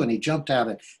water too, and he jumped out.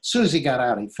 As soon as he got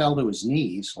out, he fell to his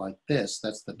knees like this.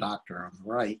 That's the doctor on the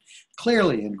right,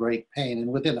 clearly in great pain.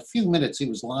 And within a few minutes, he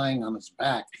was lying on his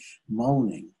back,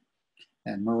 moaning,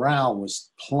 and morale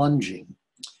was plunging.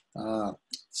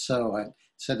 So I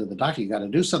said to the doctor, you got to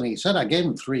do something. He said, I gave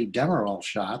him 3 Demerol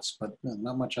shots, but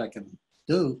not much I can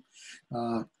do.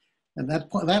 And at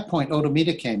that point,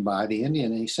 Otomita came by, the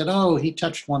Indian, and he said, oh, he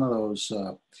touched one of those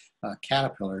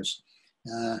caterpillars.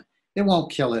 It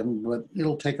won't kill him, but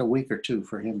it'll take a week or 2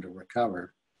 for him to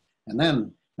recover. And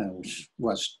then,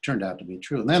 which turned out to be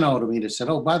true. And then Otomita said,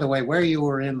 oh, by the way, where you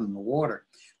were in the water,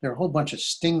 there are a whole bunch of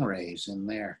stingrays in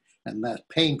there, and that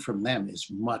pain from them is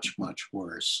much, much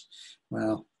worse.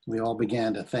 Well, we all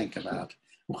began to think about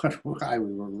why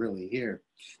we were really here.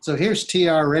 So here's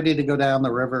TR ready to go down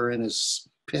the river in his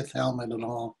pith helmet and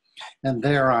all. And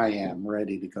there I am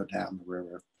ready to go down the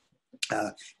river.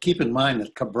 Keep in mind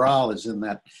that Cabral is in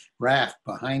that raft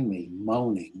behind me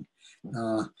moaning.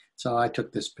 So I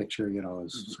took this picture, you know,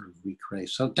 as sort of recreate.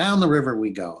 So down the river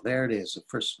we go. There it is. The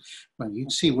first, well, you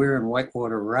can see we're in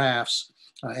whitewater rafts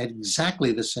at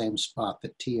exactly the same spot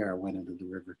that TR went into the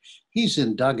river. He's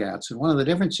in dugouts. And one of the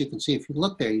differences you can see, if you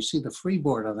look there, you see the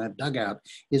freeboard on that dugout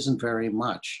isn't very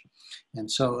much.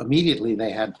 And so immediately they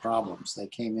had problems. They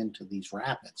came into these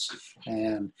rapids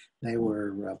and they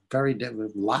were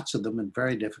lots of them and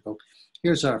very difficult.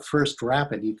 Here's our first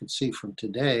rapid. You can see from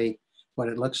today what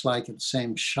it looks like in the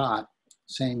same shot,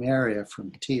 same area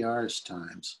from TR's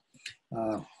times.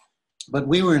 But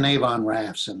we were in Avon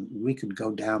rafts and we could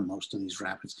go down most of these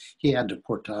rapids. He had to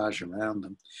portage around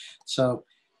them. So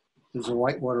there's a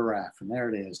whitewater raft, and there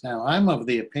it is. Now, I'm of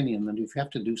the opinion that if you have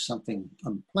to do something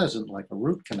unpleasant like a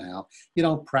root canal, you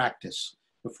don't practice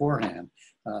beforehand.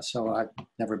 So I've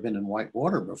never been in white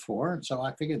water before, and so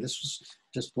I figured this was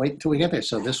just wait until we get there.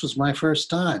 So this was my first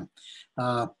time.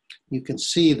 You can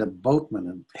see the boatman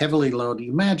and heavily loaded.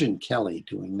 Imagine Kelly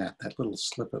doing that little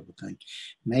slip of a thing.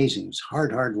 Amazing. It's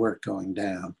hard work going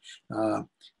down.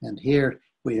 And here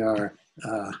we are.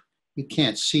 You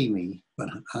can't see me, but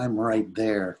I'm right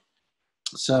there.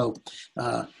 So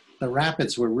the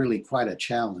rapids were really quite a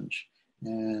challenge.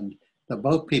 And the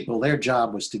boat people, their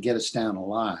job was to get us down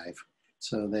alive.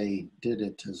 So they did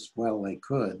it as well they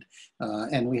could.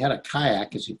 And we had a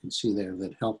kayak, as you can see there,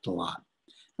 that helped a lot.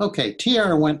 Okay,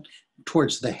 TR went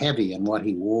towards the heavy in what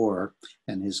he wore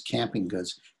and his camping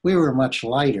goods. We were much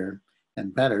lighter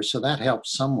and better, so that helped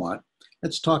somewhat.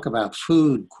 Let's talk about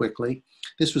food quickly.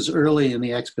 This was early in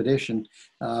the expedition,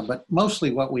 but mostly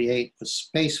what we ate was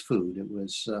space food. It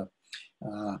was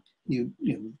you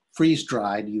freeze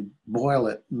dried, you boil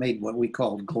it, made what we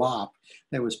called glop.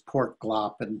 There was pork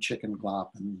glop and chicken glop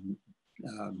and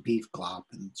beef glop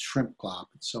and shrimp glop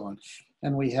and so on.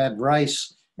 And we had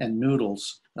rice and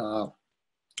noodles.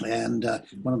 And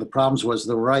one of the problems was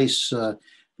the rice,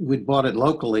 we'd bought it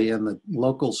locally and the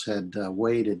locals had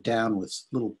weighed it down with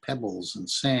little pebbles and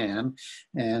sand.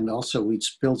 And also we'd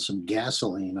spilled some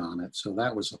gasoline on it. So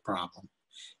that was a problem.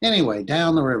 Anyway,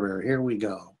 down the river, here we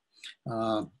go.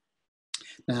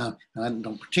 Now, I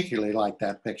don't particularly like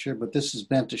that picture, but this is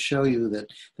meant to show you that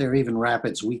there are even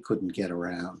rapids we couldn't get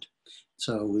around.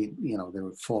 So we, you know, there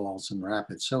were falls and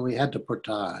rapids. So we had to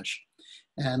portage.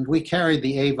 And we carried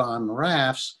the Avon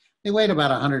rafts. They weighed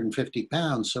about 150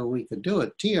 pounds, so we could do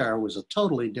it. TR was a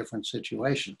totally different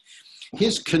situation.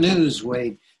 His canoes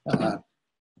weighed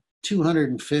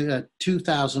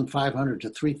 2,500 to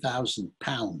 3,000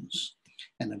 pounds,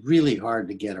 and really hard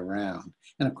to get around.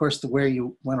 And of course, where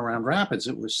you went around rapids,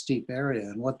 it was steep area.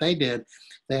 And what they did,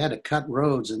 they had to cut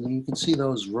roads. And you can see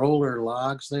those roller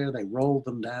logs there, they rolled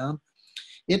them down.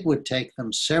 It would take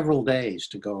them several days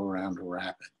to go around a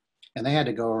rapid. And they had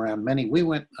to go around many. We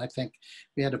went, I think,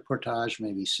 we had to portage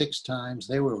maybe 6 times.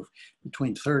 They were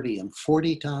between 30 and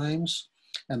 40 times.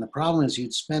 And the problem is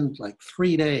you'd spend like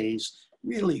 3 days,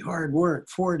 really hard work,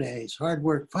 4 days, hard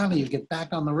work. Finally, you get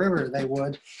back on the river, they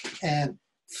would. And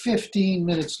 15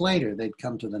 minutes later, they'd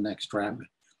come to the next rapid.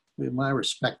 My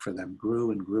respect for them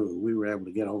grew and grew. We were able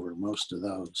to get over most of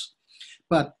those.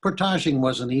 But portaging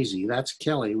wasn't easy. That's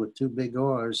Kelly with 2 big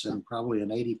oars and probably an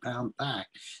 80-pound pack.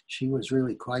 She was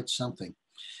really quite something.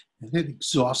 And it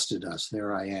exhausted us.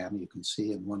 There I am. You can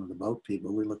see in one of the boat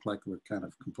people, we looked like we were kind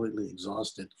of completely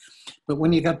exhausted. But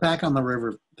when you got back on the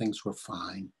river, things were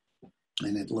fine.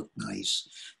 And it looked nice.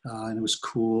 And it was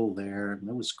cool there. And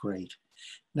it was great.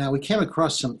 Now, we came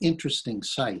across some interesting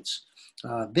sights.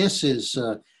 This is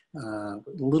a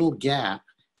little gap,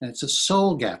 and it's a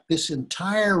soul gap. This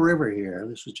entire river here,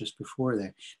 this was just before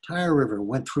there, entire river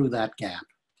went through that gap.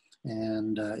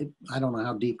 And I don't know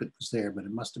how deep it was there, but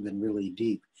it must have been really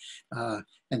deep.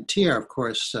 And TR, of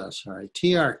course,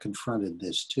 TR confronted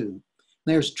this too.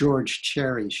 There's George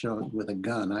Cherry showing with a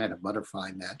gun. I had a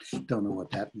butterfly net, don't know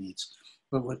what that means.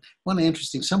 But one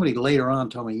interesting, somebody later on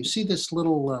told me, you see this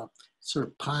little sort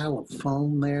of pile of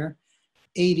foam there?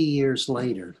 80 years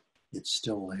later, it's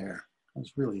still there. I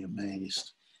was really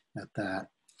amazed at that.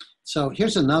 So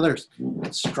here's another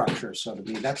structure, so to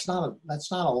be. That's not a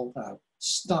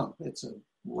stump, it's a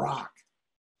rock.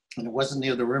 And it wasn't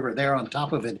near the river. There on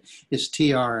top of it is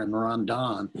TR and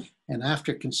Rondon. And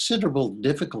after considerable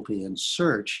difficulty and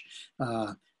search,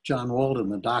 John Walden,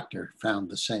 the doctor, found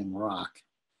the same rock.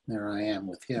 There I am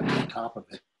with him on top of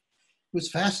it. It was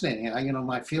fascinating.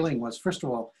 My feeling was, first of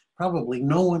all, probably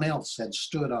no one else had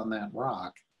stood on that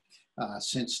rock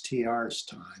since TR's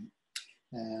time.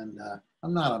 And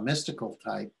I'm not a mystical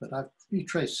type, but I've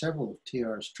retraced several of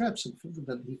TR's trips and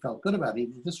that he felt good about it.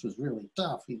 This was really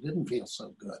tough. He didn't feel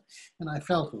so good. And I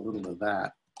felt a little of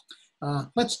that.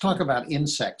 Let's talk about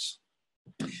insects.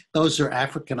 Those are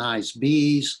Africanized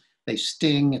bees. They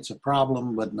sting. It's a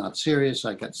problem, but not serious.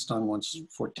 I got stung once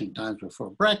 14 times before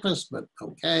breakfast, but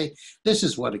okay. This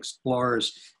is what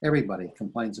explorers, everybody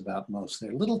complains about most.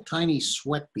 They're little tiny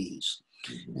sweat bees.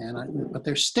 But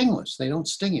they're stingless. They don't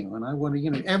sting you. And I want to,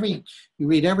 you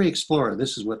read every explorer,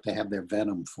 this is what they have their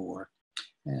venom for.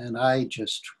 And I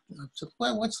said,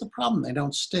 well, what's the problem? They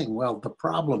don't sting. Well, the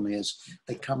problem is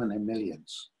they come in their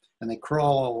millions and they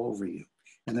crawl all over you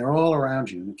and they're all around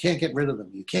you. You can't get rid of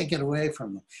them. You can't get away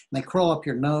from them. And they crawl up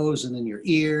your nose and in your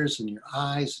ears and your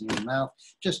eyes and your mouth.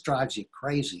 Just drives you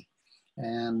crazy.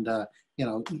 And, as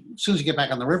soon as you get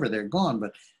back on the river, they're gone.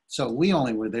 But so we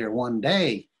only were there one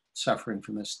day suffering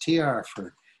from this. TR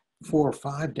for 4 or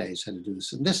 5 days had to do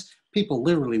this. And people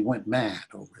literally went mad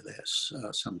over this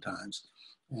sometimes.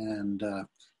 And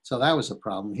so that was a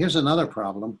problem. Here's another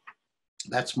problem.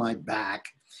 That's my back.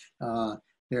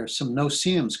 There are some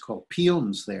no-see-ums called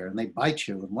peons there, and they bite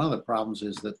you. And one of the problems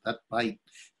is that bite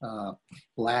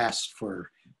lasts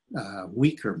for a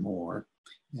week or more.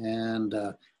 And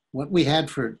what we had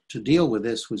to deal with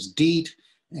this was DEET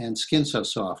and Skin So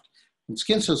Soft. And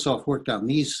Skin So Soft worked on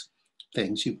these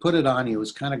things. You put it on you, it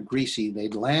was kind of greasy.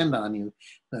 They'd land on you.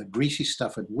 The greasy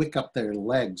stuff would wick up their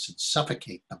legs and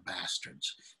suffocate the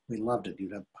bastards. We loved it.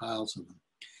 You'd have piles of them.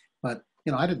 But,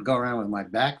 I didn't go around with my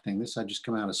back thing. I just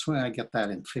come out of swim. I get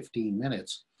that in 15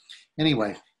 minutes.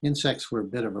 Anyway, insects were a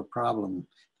bit of a problem.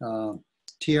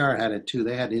 TR had it too.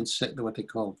 They had what they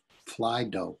called fly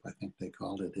dope, I think they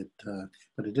called it.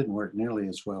 But it didn't work nearly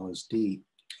as well as DEET.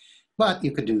 But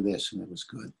you could do this and it was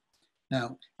good.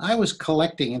 Now, I was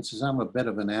collecting, and since I'm a bit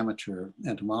of an amateur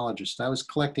entomologist, I was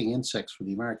collecting insects for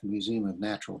the American Museum of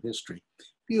Natural History.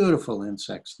 Beautiful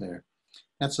insects there.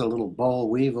 That's a little boll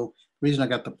weevil. The reason I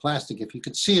got the plastic, if you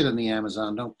could see it in the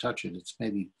Amazon, don't touch it. It's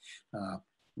maybe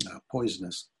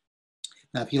poisonous.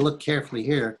 Now, if you look carefully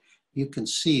here, you can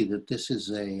see that this is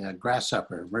a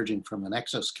grasshopper emerging from an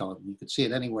exoskeleton. You can see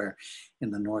it anywhere in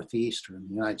the Northeast or in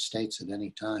the United States at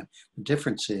any time. The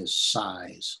difference is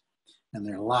size. And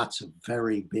there are lots of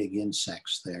very big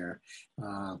insects there.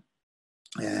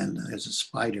 And there's a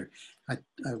spider. I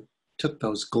took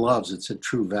those gloves. It said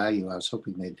True Value. I was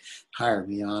hoping they'd hire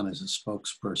me on as a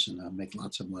spokesperson. I'd make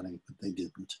lots of money, but they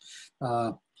didn't.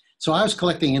 So I was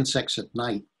collecting insects at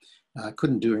night. I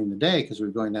couldn't during the day because we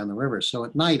were going down the river. So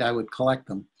at night I would collect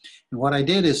them. And what I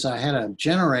did is I had a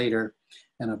generator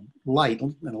and a light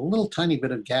and a little tiny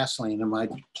bit of gasoline. And my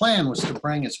plan was to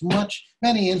bring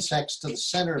many insects to the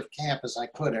center of camp as I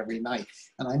could every night.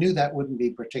 And I knew that wouldn't be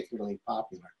particularly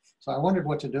popular. So I wondered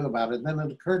what to do about it. And then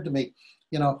it occurred to me,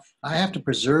 I have to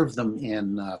preserve them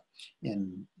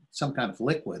in some kind of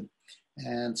liquid.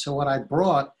 And so what I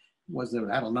brought was,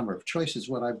 I had a number of choices.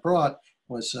 What I brought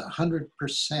was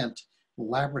 100%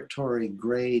 laboratory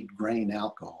grade grain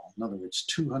alcohol. In other words,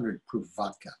 200 proof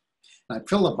vodka. I'd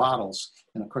fill the bottles,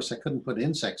 and of course I couldn't put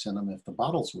insects in them if the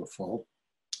bottles were full.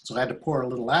 So I had to pour a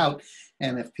little out,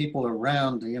 and if people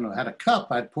around, had a cup,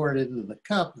 I'd pour it into the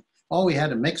cup. All we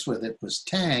had to mix with it was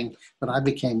Tang, but I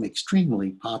became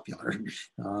extremely popular,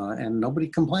 and nobody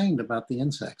complained about the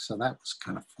insects, so that was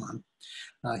kind of fun.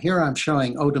 Here I'm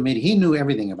showing Odemidi. He knew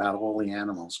everything about all the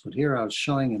animals, but here I was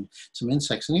showing him some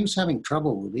insects, and he was having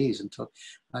trouble with these until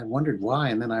I wondered why,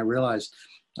 and then I realized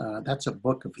that's a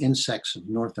book of insects of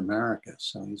North America,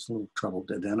 so he's a little troubled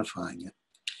identifying it.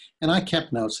 And I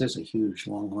kept notes. There's a huge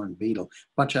longhorn beetle.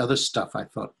 A bunch of other stuff I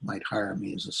thought might hire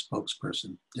me as a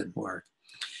spokesperson. Didn't work.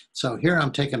 So here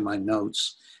I'm taking my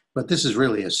notes, but this is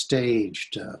really a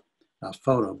staged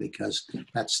photo because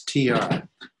that's TR.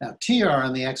 Now, TR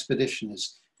on the expedition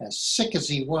is as sick as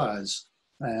he was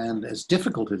and as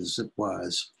difficult as it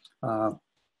was.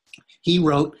 He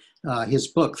wrote his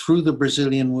book, Through the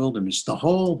Brazilian Wilderness, the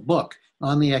whole book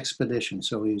on the expedition.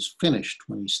 So he was finished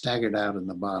when he staggered out in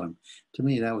the bottom. To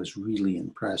me, that was really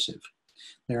impressive.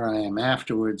 There I am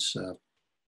afterwards.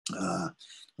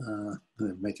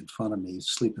 They're making fun of me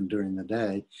sleeping during the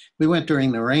day. We went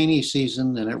during the rainy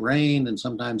season and it rained, and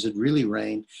sometimes it really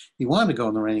rained. He wanted to go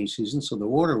in the rainy season, so the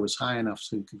water was high enough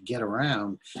so he could get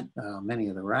around many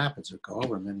of the rapids or go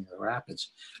over many of the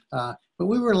rapids. But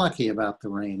we were lucky about the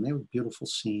rain. There were beautiful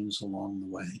scenes along the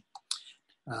way.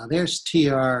 There's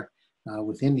TR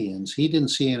with Indians. He didn't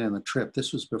see it in the trip.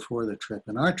 This was before the trip.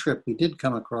 In our trip, we did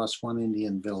come across one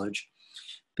Indian village.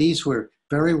 These were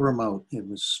very remote. It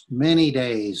was many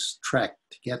days trek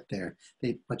to get there.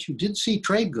 But you did see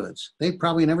trade goods. They'd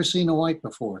probably never seen a white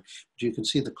before. But you can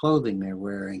see the clothing they're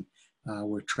wearing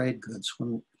were trade goods.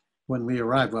 When we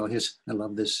arrived, well, I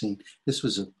love this scene. This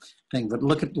was a thing, but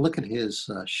look at his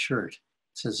shirt. It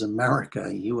says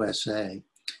America, USA.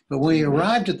 But when we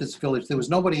arrived at this village, there was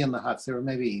nobody in the huts. There were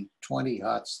maybe 20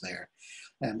 huts there.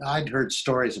 And I'd heard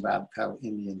stories about how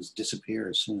Indians disappear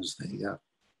as soon as they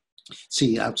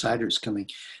see outsiders coming.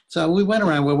 So we went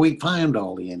around where we found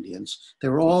all the Indians. They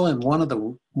were all in one of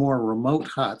the more remote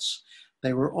huts.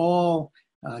 They were all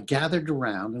gathered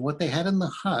around. And what they had in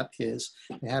the hut is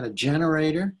they had a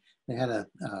generator, they had a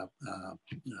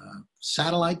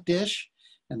satellite dish,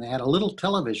 and they had a little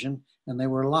television, and they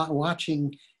were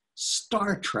watching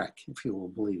Star Trek, if you will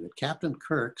believe it. Captain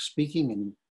Kirk speaking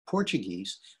in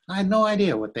Portuguese. I had no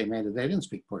idea what they made. They didn't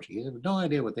speak Portuguese. I had no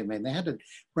idea what they made. They had to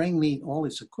bring me all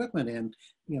this equipment in,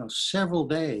 several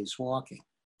days walking.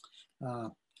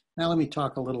 Now let me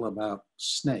talk a little about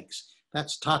snakes.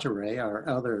 That's Tatare, our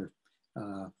other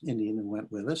Indian who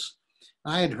went with us.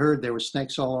 I had heard there were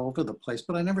snakes all over the place,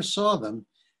 but I never saw them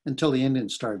until the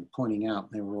Indians started pointing out,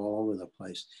 and they were all over the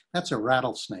place. That's a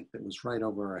rattlesnake that was right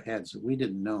over our heads that we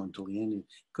didn't know until the Indian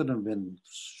couldn't have been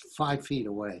 5 feet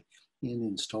away. The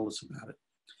Indians told us about it.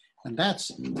 And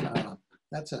that's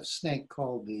a snake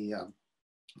called the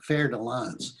fer de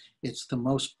lance. It's the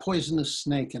most poisonous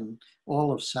snake in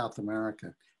all of South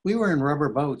America. We were in rubber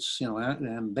boats,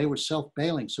 and they were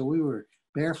self-bailing, so we were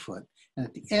barefoot. And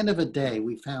at the end of a day,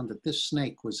 we found that this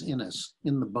snake was in us,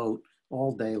 in the boat,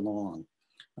 all day long.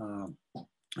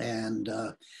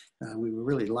 We were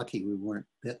really lucky we weren't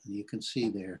bitten. You can see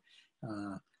there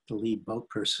the lead boat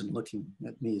person looking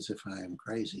at me as if I am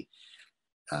crazy.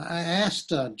 I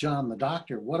asked John, the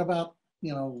doctor, what about,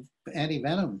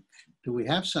 anti-venom? Do we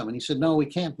have some? And he said, no, we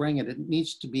can't bring it. It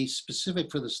needs to be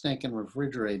specific for the snake and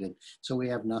refrigerated. So we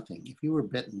have nothing. If you were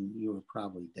bitten, you were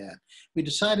probably dead. We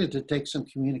decided to take some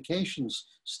communications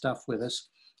stuff with us.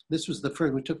 This was the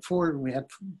first, we had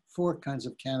 4 kinds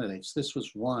of candidates. This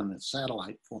was one, a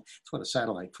satellite phone. It's what a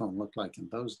satellite phone looked like in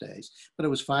those days, but it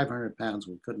was 500 pounds.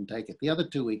 We couldn't take it. The other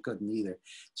 2, we couldn't either.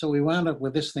 So we wound up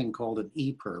with this thing called an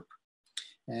e-perp.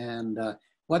 And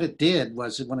what it did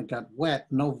was when it got wet,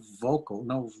 no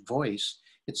voice,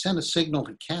 it sent a signal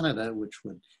to Canada, which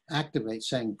would activate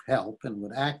saying help and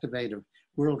would activate a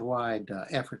worldwide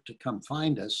effort to come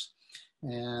find us.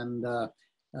 And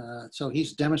so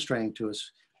he's demonstrating to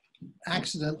us.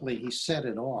 Accidentally, he set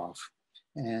it off.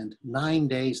 And 9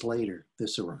 days later,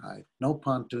 this arrived. No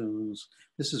pontoons.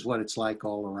 This is what it's like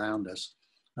all around us.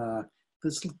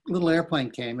 This little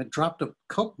airplane came, it dropped a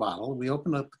Coke bottle. We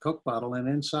opened up the Coke bottle and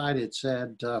inside it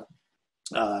said,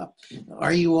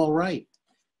 are you all right?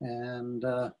 And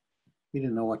we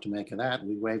didn't know what to make of that.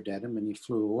 We waved at him and he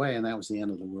flew away, and that was the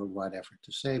end of the worldwide effort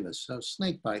to save us. So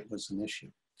snake bite was an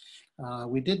issue.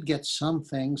 We did get some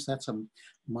things. That's a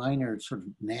minor sort of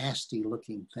nasty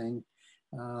looking thing.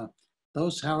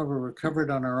 Those, however, recovered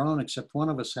on our own, except one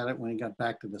of us had it when he got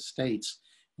back to the States,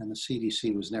 and the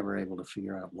CDC was never able to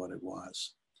figure out what it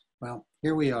was. Well,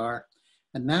 here we are,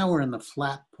 and now we're in the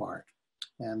flat part.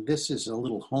 And this is a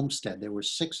little homestead. There were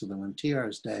 6 of them in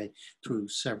TR's day through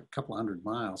a couple hundred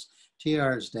miles.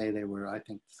 TR's day, there were, I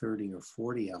think, 30 or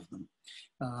 40 of them.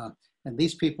 And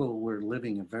these people were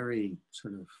living a very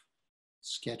sort of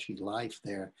sketchy life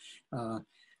there.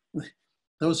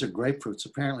 Those are grapefruits.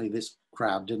 Apparently this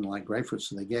crowd didn't like grapefruits,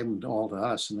 so they gave them all to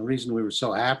us. And the reason we were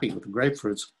so happy with the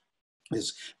grapefruits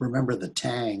is, remember the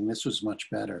tang, this was much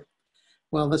better.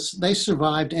 Well, they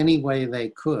survived any way they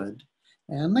could.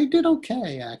 And they did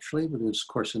okay, actually, but it was, of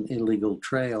course, an illegal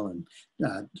trail and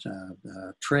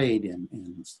trade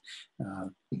in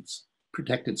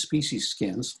protected species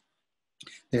skins.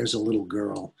 There's a little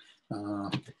girl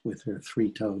with her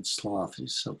 3-toed sloth,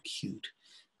 who's so cute.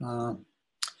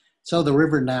 So the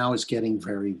river now is getting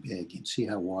very big. You can see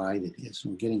how wide it is.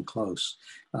 We're getting close.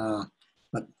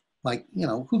 But like,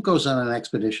 who goes on an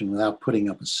expedition without putting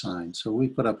up a sign? So we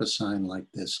put up a sign like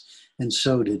this, and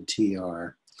so did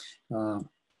TR.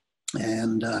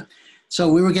 So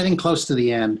we were getting close to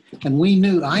the end,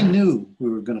 and I knew we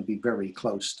were going to be very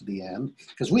close to the end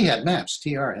because we had maps.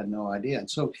 TR had no idea. And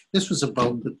so this was a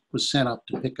boat that was sent up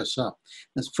to pick us up.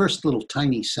 This first little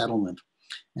tiny settlement.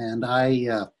 And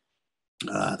I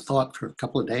thought for a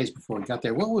couple of days before I got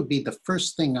there, what would be the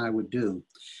first thing I would do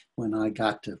when I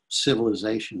got to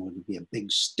civilization? Would it be a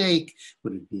big steak?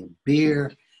 Would it be a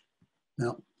beer?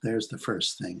 No, there's the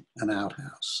first thing, an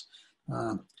outhouse.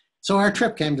 So our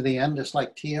trip came to the end, just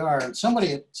like TR, and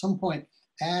somebody at some point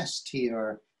asked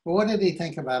TR, well, what did he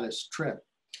think about his trip?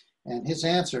 And his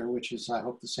answer, which is, I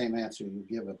hope, the same answer you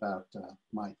give about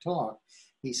my talk,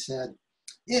 he said,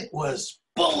 it was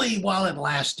bully while it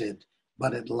lasted,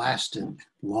 but it lasted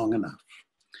long enough.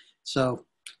 So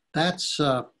that's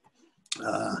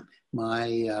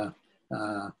my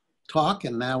talk,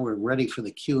 and now we're ready for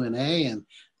the Q&A. And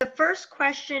the first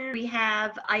question we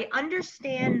have, I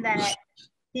understand that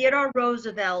Theodore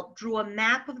Roosevelt drew a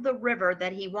map of the river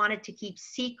that he wanted to keep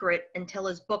secret until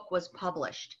his book was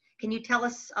published. Can you tell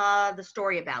us the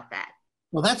story about that?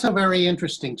 Well, that's a very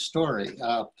interesting story.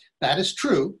 That is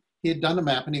true. He had done a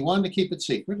map and he wanted to keep it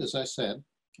secret, as I said.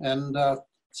 And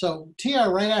so TR,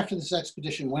 right after this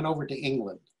expedition, went over to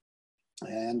England,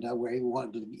 and where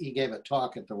he gave a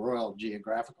talk at the Royal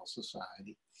Geographical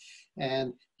Society.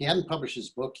 And he hadn't published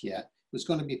his book yet. It was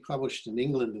going to be published in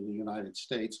England and the United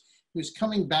States. He was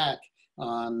coming back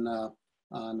on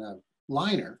a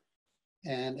liner,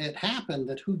 and it happened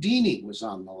that Houdini was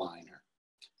on the liner.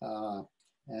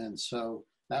 And so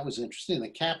that was interesting. The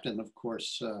captain, of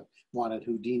course, wanted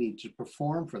Houdini to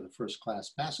perform for the first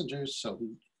class passengers, so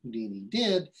Houdini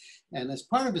did. And as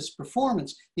part of his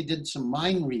performance, he did some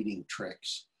mind reading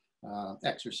tricks,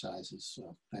 exercises,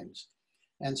 things.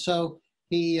 And so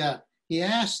he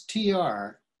asked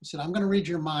TR, he said, "I'm going to read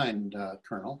your mind,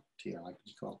 Colonel." TR, I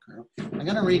could call Colonel. "I'm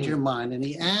going to read your mind." And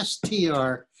he asked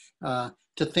TR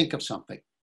to think of something.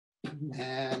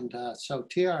 And so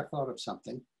TR thought of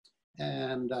something.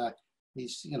 And he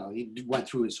went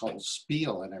through his whole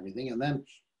spiel and everything. And then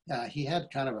he had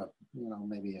kind of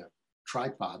maybe a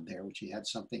tripod there, which he had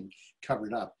something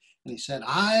covered up. And he said,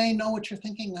 "I know what you're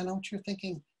thinking. I know what you're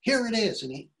thinking. Here it is."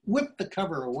 And he whipped the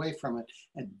cover away from it.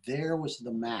 And there was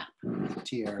the map that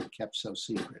TR kept so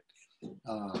secret.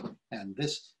 And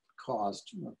this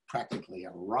caused practically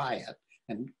a riot.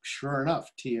 And sure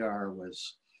enough, TR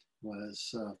was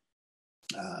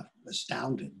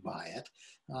astounded by it.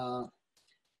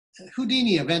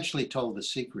 Houdini eventually told the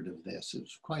secret of this. It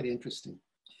was quite interesting.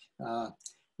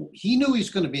 He knew he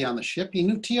was going to be on the ship. He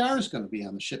knew TR was going to be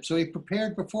on the ship, so he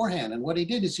prepared beforehand. And what he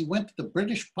did is he went to the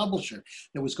British publisher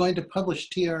that was going to publish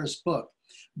TR's book,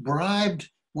 bribed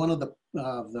one of the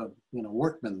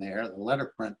workmen there, the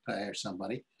letterprint or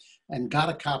somebody, and got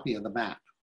a copy of the map.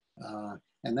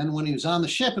 And then when he was on the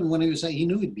ship, and when he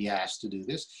knew he'd be asked to do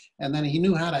this, and then he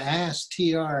knew how to ask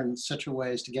TR in such a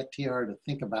way as to get TR to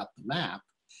think about the map,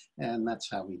 and that's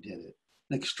how he did it.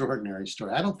 An extraordinary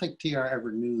story. I don't think TR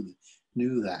ever knew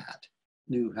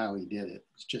how he did it.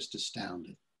 It's just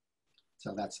astounding.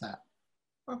 So that's that.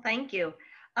 Well, thank you.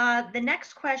 The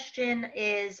next question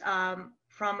is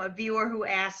from a viewer who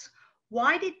asks,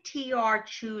 why did TR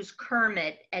choose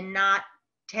Kermit and not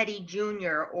Teddy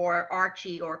Jr. or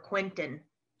Archie or Quentin?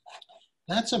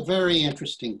 That's a very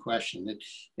interesting question.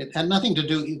 It had nothing to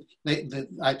do,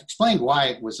 I explained why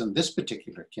it was in this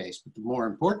particular case, but the more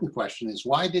important question is,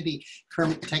 why did he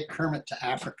take Kermit to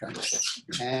Africa?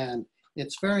 And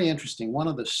it's very interesting. One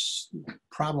of the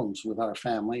problems with our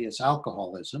family is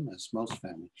alcoholism, as most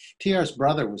families. TR's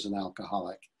brother was an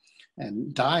alcoholic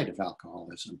and died of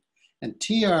alcoholism. And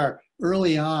TR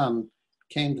early on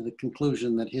came to the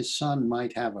conclusion that his son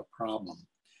might have a problem.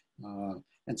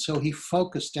 And so he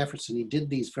focused efforts and he did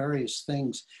these various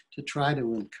things to try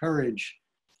to encourage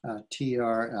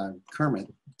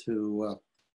Kermit to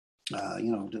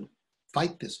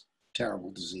fight this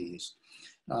terrible disease.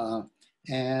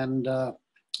 And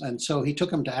so he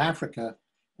took him to Africa,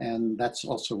 and that's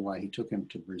also why he took him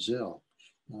to Brazil.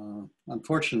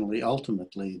 Unfortunately,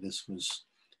 ultimately, this was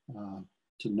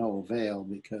to no avail,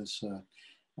 because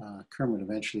Kermit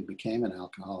eventually became an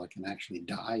alcoholic and actually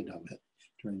died of it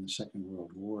during the Second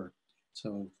World War.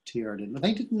 So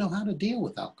they didn't know how to deal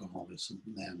with alcoholism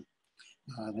then.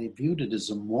 They viewed it as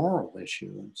a moral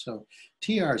issue. And so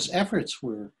TR's efforts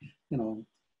were,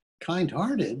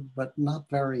 kind-hearted, but not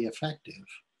very effective.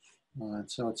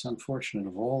 So it's unfortunate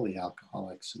of all the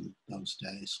alcoholics in those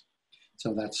days.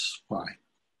 So that's why.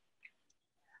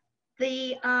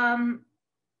 The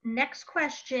next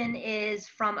question is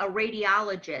from a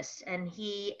radiologist, and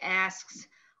he asks,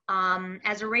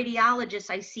 as a radiologist,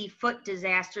 I see foot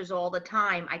disasters all the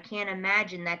time. I can't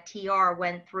imagine that TR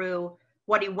went through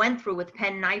what he went through with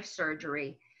penknife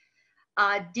surgery.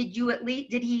 Did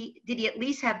he at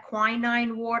least have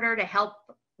quinine water to help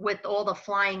with all the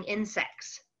flying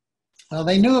insects? Well,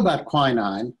 they knew about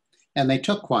quinine, and they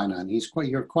took quinine.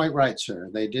 You're quite right, sir.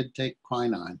 They did take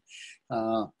quinine,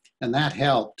 and that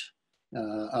helped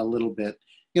a little bit.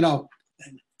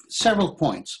 Several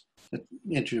points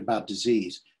about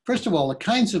disease. First of all, the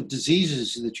kinds of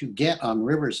diseases that you get on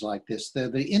rivers like this, they're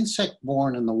the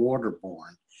insect-borne and the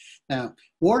waterborne. Now,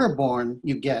 waterborne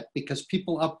you get because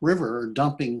people upriver are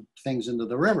dumping things into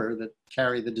the river that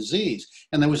carry the disease,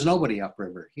 and there was nobody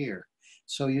upriver here.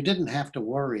 So you didn't have to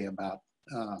worry about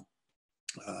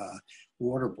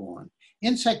waterborne.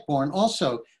 Insect-borne,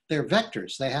 also, they're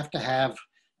vectors. They have to have,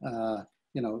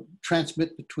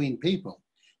 transmit between people.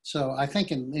 So I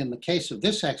think in the case of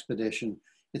this expedition,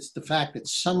 it's the fact that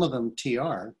some of them,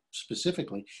 TR,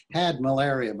 specifically had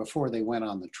malaria before they went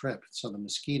on the trip, so the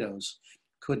mosquitoes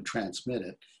could transmit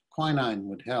it. Quinine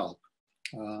would help.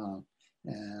 I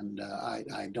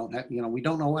don't have, we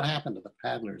don't know what happened to the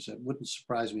paddlers. It wouldn't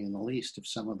surprise me in the least if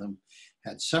some of them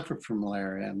had suffered from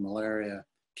malaria and malaria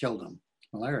killed them.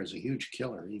 Malaria is a huge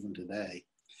killer even today.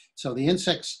 So the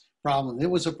insects problem, it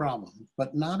was a problem,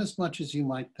 but not as much as you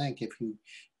might think if you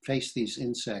face these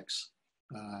insects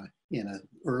in an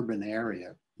urban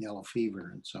area, yellow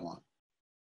fever and so on.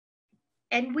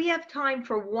 And we have time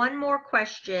for one more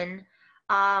question.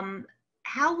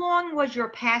 How long was your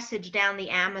passage down the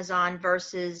Amazon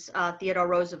versus Theodore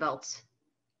Roosevelt's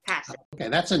passage? Okay,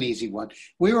 that's an easy one.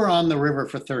 We were on the river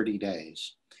for 30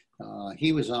 days.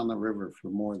 He was on the river for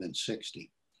more than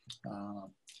 60.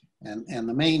 And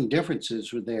the main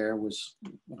differences were there was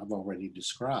what I've already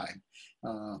described.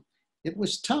 It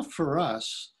was tough for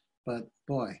us, but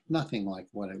boy, nothing like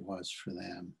what it was for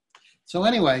them. So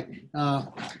anyway,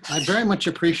 I very much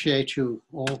appreciate you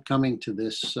all coming to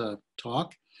this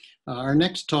talk. Our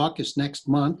next talk is next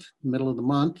month, middle of the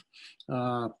month.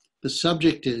 The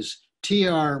subject is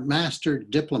TR Master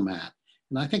Diplomat.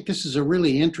 And I think this is a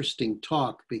really interesting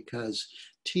talk because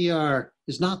TR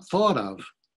is not thought of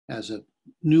as a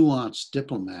nuanced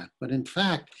diplomat, but in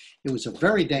fact, it was a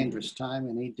very dangerous time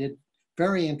and he did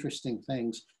very interesting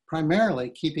things, primarily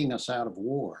keeping us out of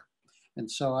war. And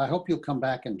so I hope you'll come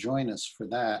back and join us for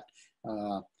that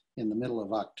in the middle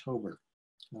of October.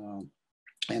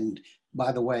 And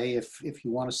by the way, if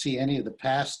you want to see any of the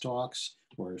past talks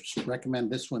or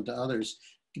recommend this one to others,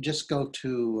 just go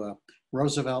to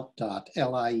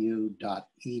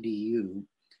roosevelt.liu.edu,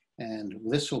 and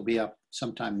this will be up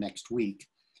sometime next week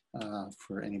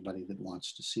for anybody that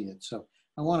wants to see it. So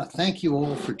I want to thank you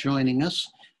all for joining us,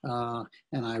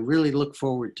 and I really look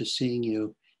forward to seeing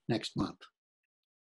you next month.